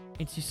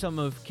into some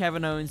of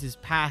Kevin Owens'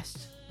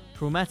 past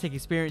traumatic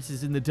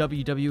experiences in the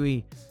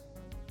WWE.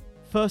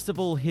 First of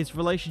all, his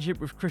relationship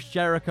with Chris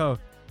Jericho,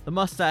 the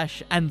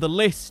mustache, and the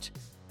list.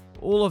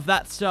 All of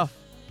that stuff.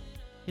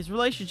 His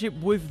relationship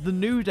with The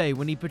New Day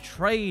when he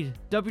betrayed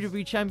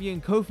WWE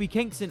Champion Kofi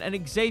Kingston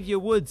and Xavier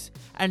Woods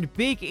and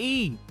Big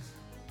E.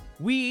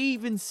 We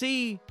even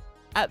see,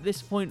 at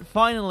this point,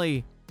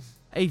 finally,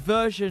 a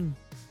version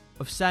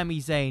of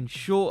Sami Zayn.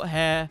 Short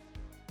hair,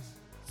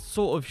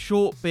 sort of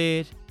short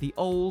beard, the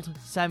old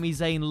Sami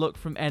Zayn look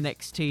from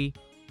NXT.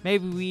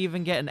 Maybe we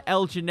even get an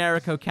El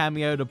Generico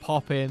cameo to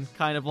pop in,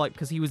 kind of like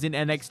because he was in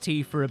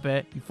NXT for a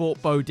bit. He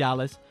fought Bo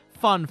Dallas.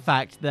 Fun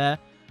fact there.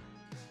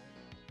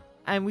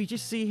 And we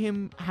just see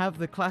him have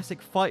the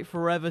classic fight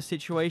forever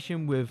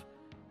situation with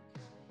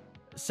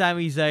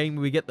Sami Zayn.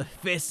 We get the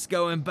fists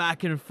going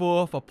back and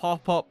forth, a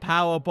pop-up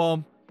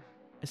powerbomb.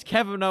 As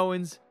Kevin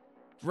Owens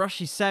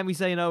rushes Sami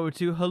Zayn over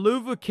to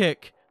Helluva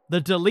Kick, the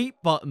delete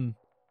button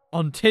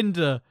on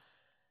Tinder,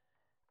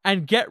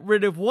 and get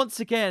rid of, once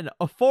again,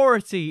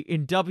 authority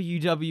in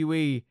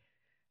WWE,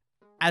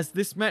 as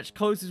this match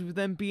closes with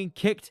them being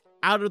kicked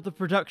out of the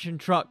production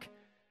truck,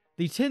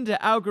 the Tinder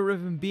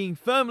algorithm being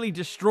firmly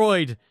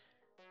destroyed,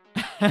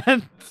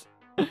 and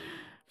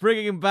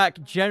bringing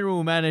back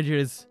general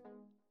managers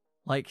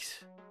like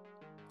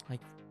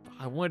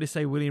I wanted to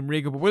say William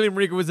Regal, but William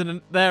Regal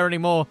isn't there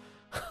anymore.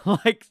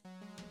 like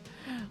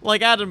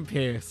Adam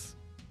Pearce.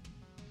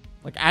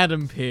 Like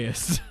Adam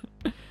Pearce.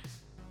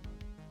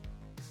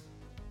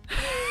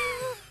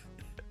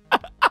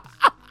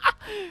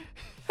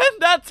 And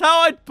that's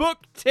how I'd book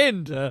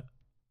Tinder.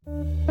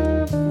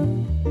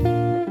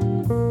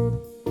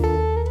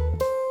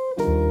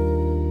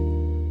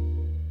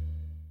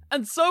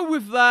 And so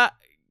with that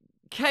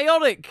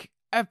chaotic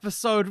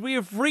episode, we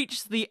have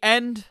reached the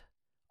end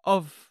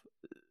of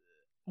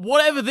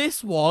whatever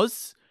this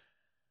was.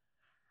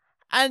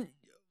 And,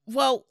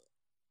 well,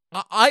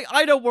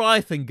 I know what I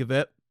think of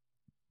it.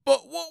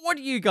 But what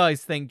do you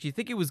guys think? Do you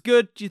think it was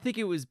good? Do you think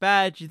it was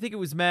bad? Do you think it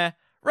was meh?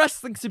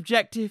 Wrestling's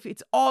subjective.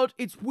 It's odd.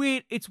 It's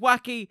weird. It's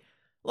wacky.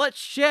 Let's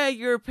share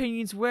your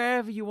opinions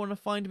wherever you want to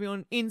find me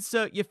on.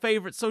 Insert your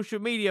favorite social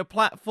media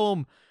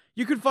platform.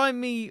 You can find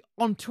me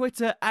on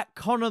Twitter at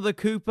Connor the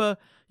Cooper.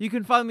 You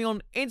can find me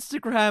on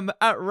Instagram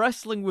at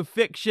Wrestling with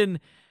Fiction.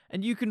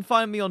 And you can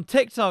find me on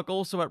TikTok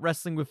also at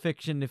Wrestling with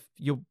Fiction if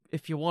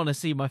you want to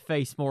see my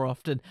face more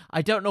often.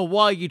 I don't know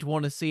why you'd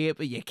want to see it,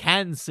 but you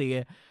can see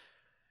it.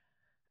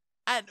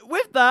 And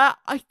with that,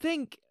 I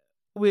think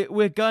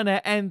we're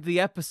gonna end the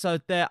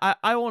episode there.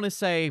 I want to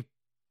say,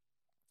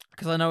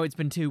 because I know it's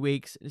been 2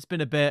 weeks, it's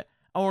been a bit,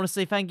 I want to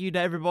say thank you to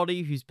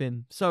everybody who's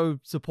been so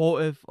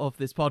supportive of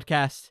this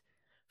podcast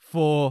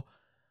for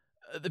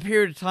the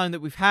period of time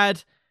that we've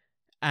had,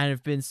 and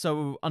have been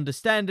so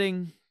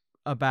understanding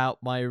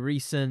about my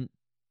recent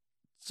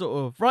sort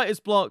of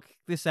writer's block.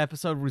 This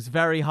episode was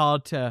very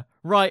hard to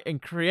write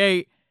and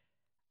create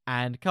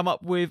and come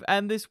up with,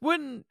 and this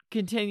wouldn't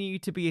continue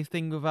to be a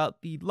thing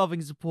without the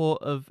loving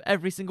support of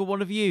every single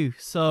one of you.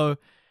 So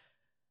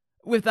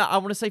with that, I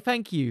want to say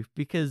thank you,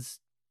 because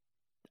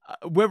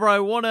whether I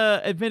want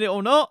to admit it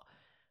or not,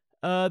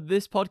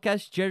 this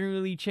podcast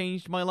generally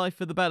changed my life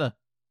for the better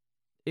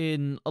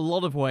in a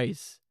lot of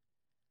ways,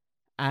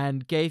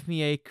 and gave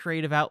me a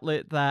creative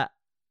outlet that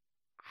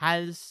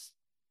has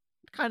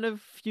kind of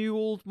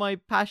fueled my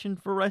passion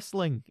for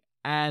wrestling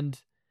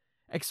and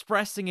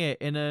expressing it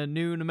in a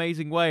new and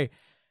amazing way,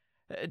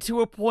 to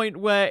a point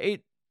where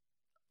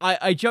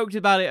I joked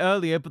about it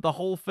earlier, but the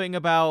whole thing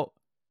about,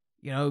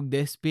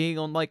 this being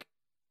on like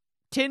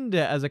Tinder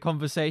as a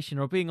conversation,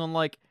 or being on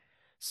like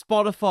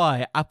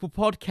Spotify, Apple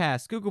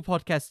Podcasts, Google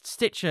Podcasts,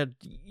 Stitcher,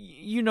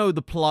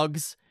 the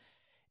plugs.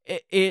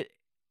 It's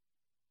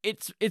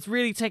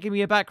really taken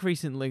me aback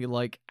recently,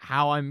 like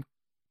how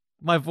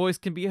my voice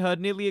can be heard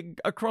nearly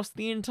across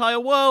the entire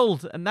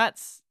world, and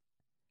that's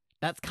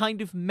kind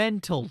of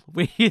mental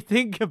when you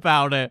think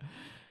about it.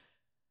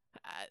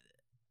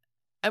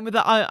 And with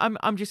that,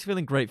 I'm just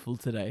feeling grateful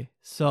today.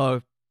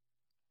 So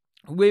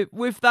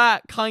with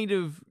that kind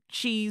of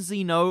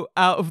cheesy note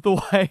out of the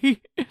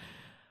way,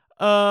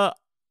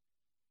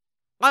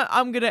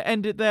 I'm gonna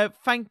end it there.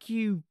 Thank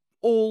you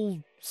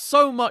all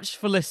so much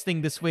for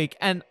listening this week,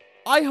 and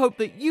I hope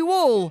that you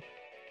all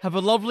have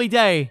a lovely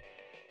day.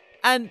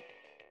 And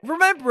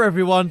remember,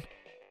 everyone,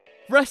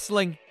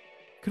 wrestling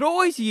could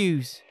always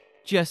use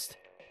just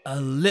a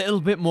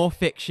little bit more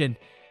fiction.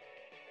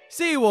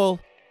 See you all.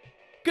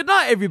 Good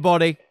night,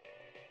 everybody.